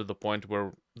closer to the point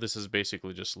where this is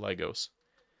basically just Legos.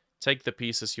 Take the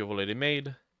pieces you've already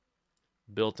made,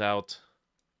 built out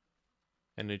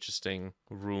an interesting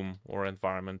room or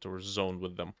environment or zone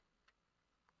with them.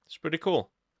 It's pretty cool.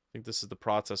 I think this is the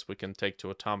process we can take to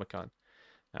Automacon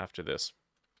after this.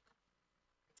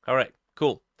 All right,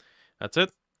 cool. That's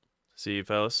it. See you,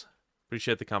 fellas.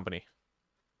 Appreciate the company.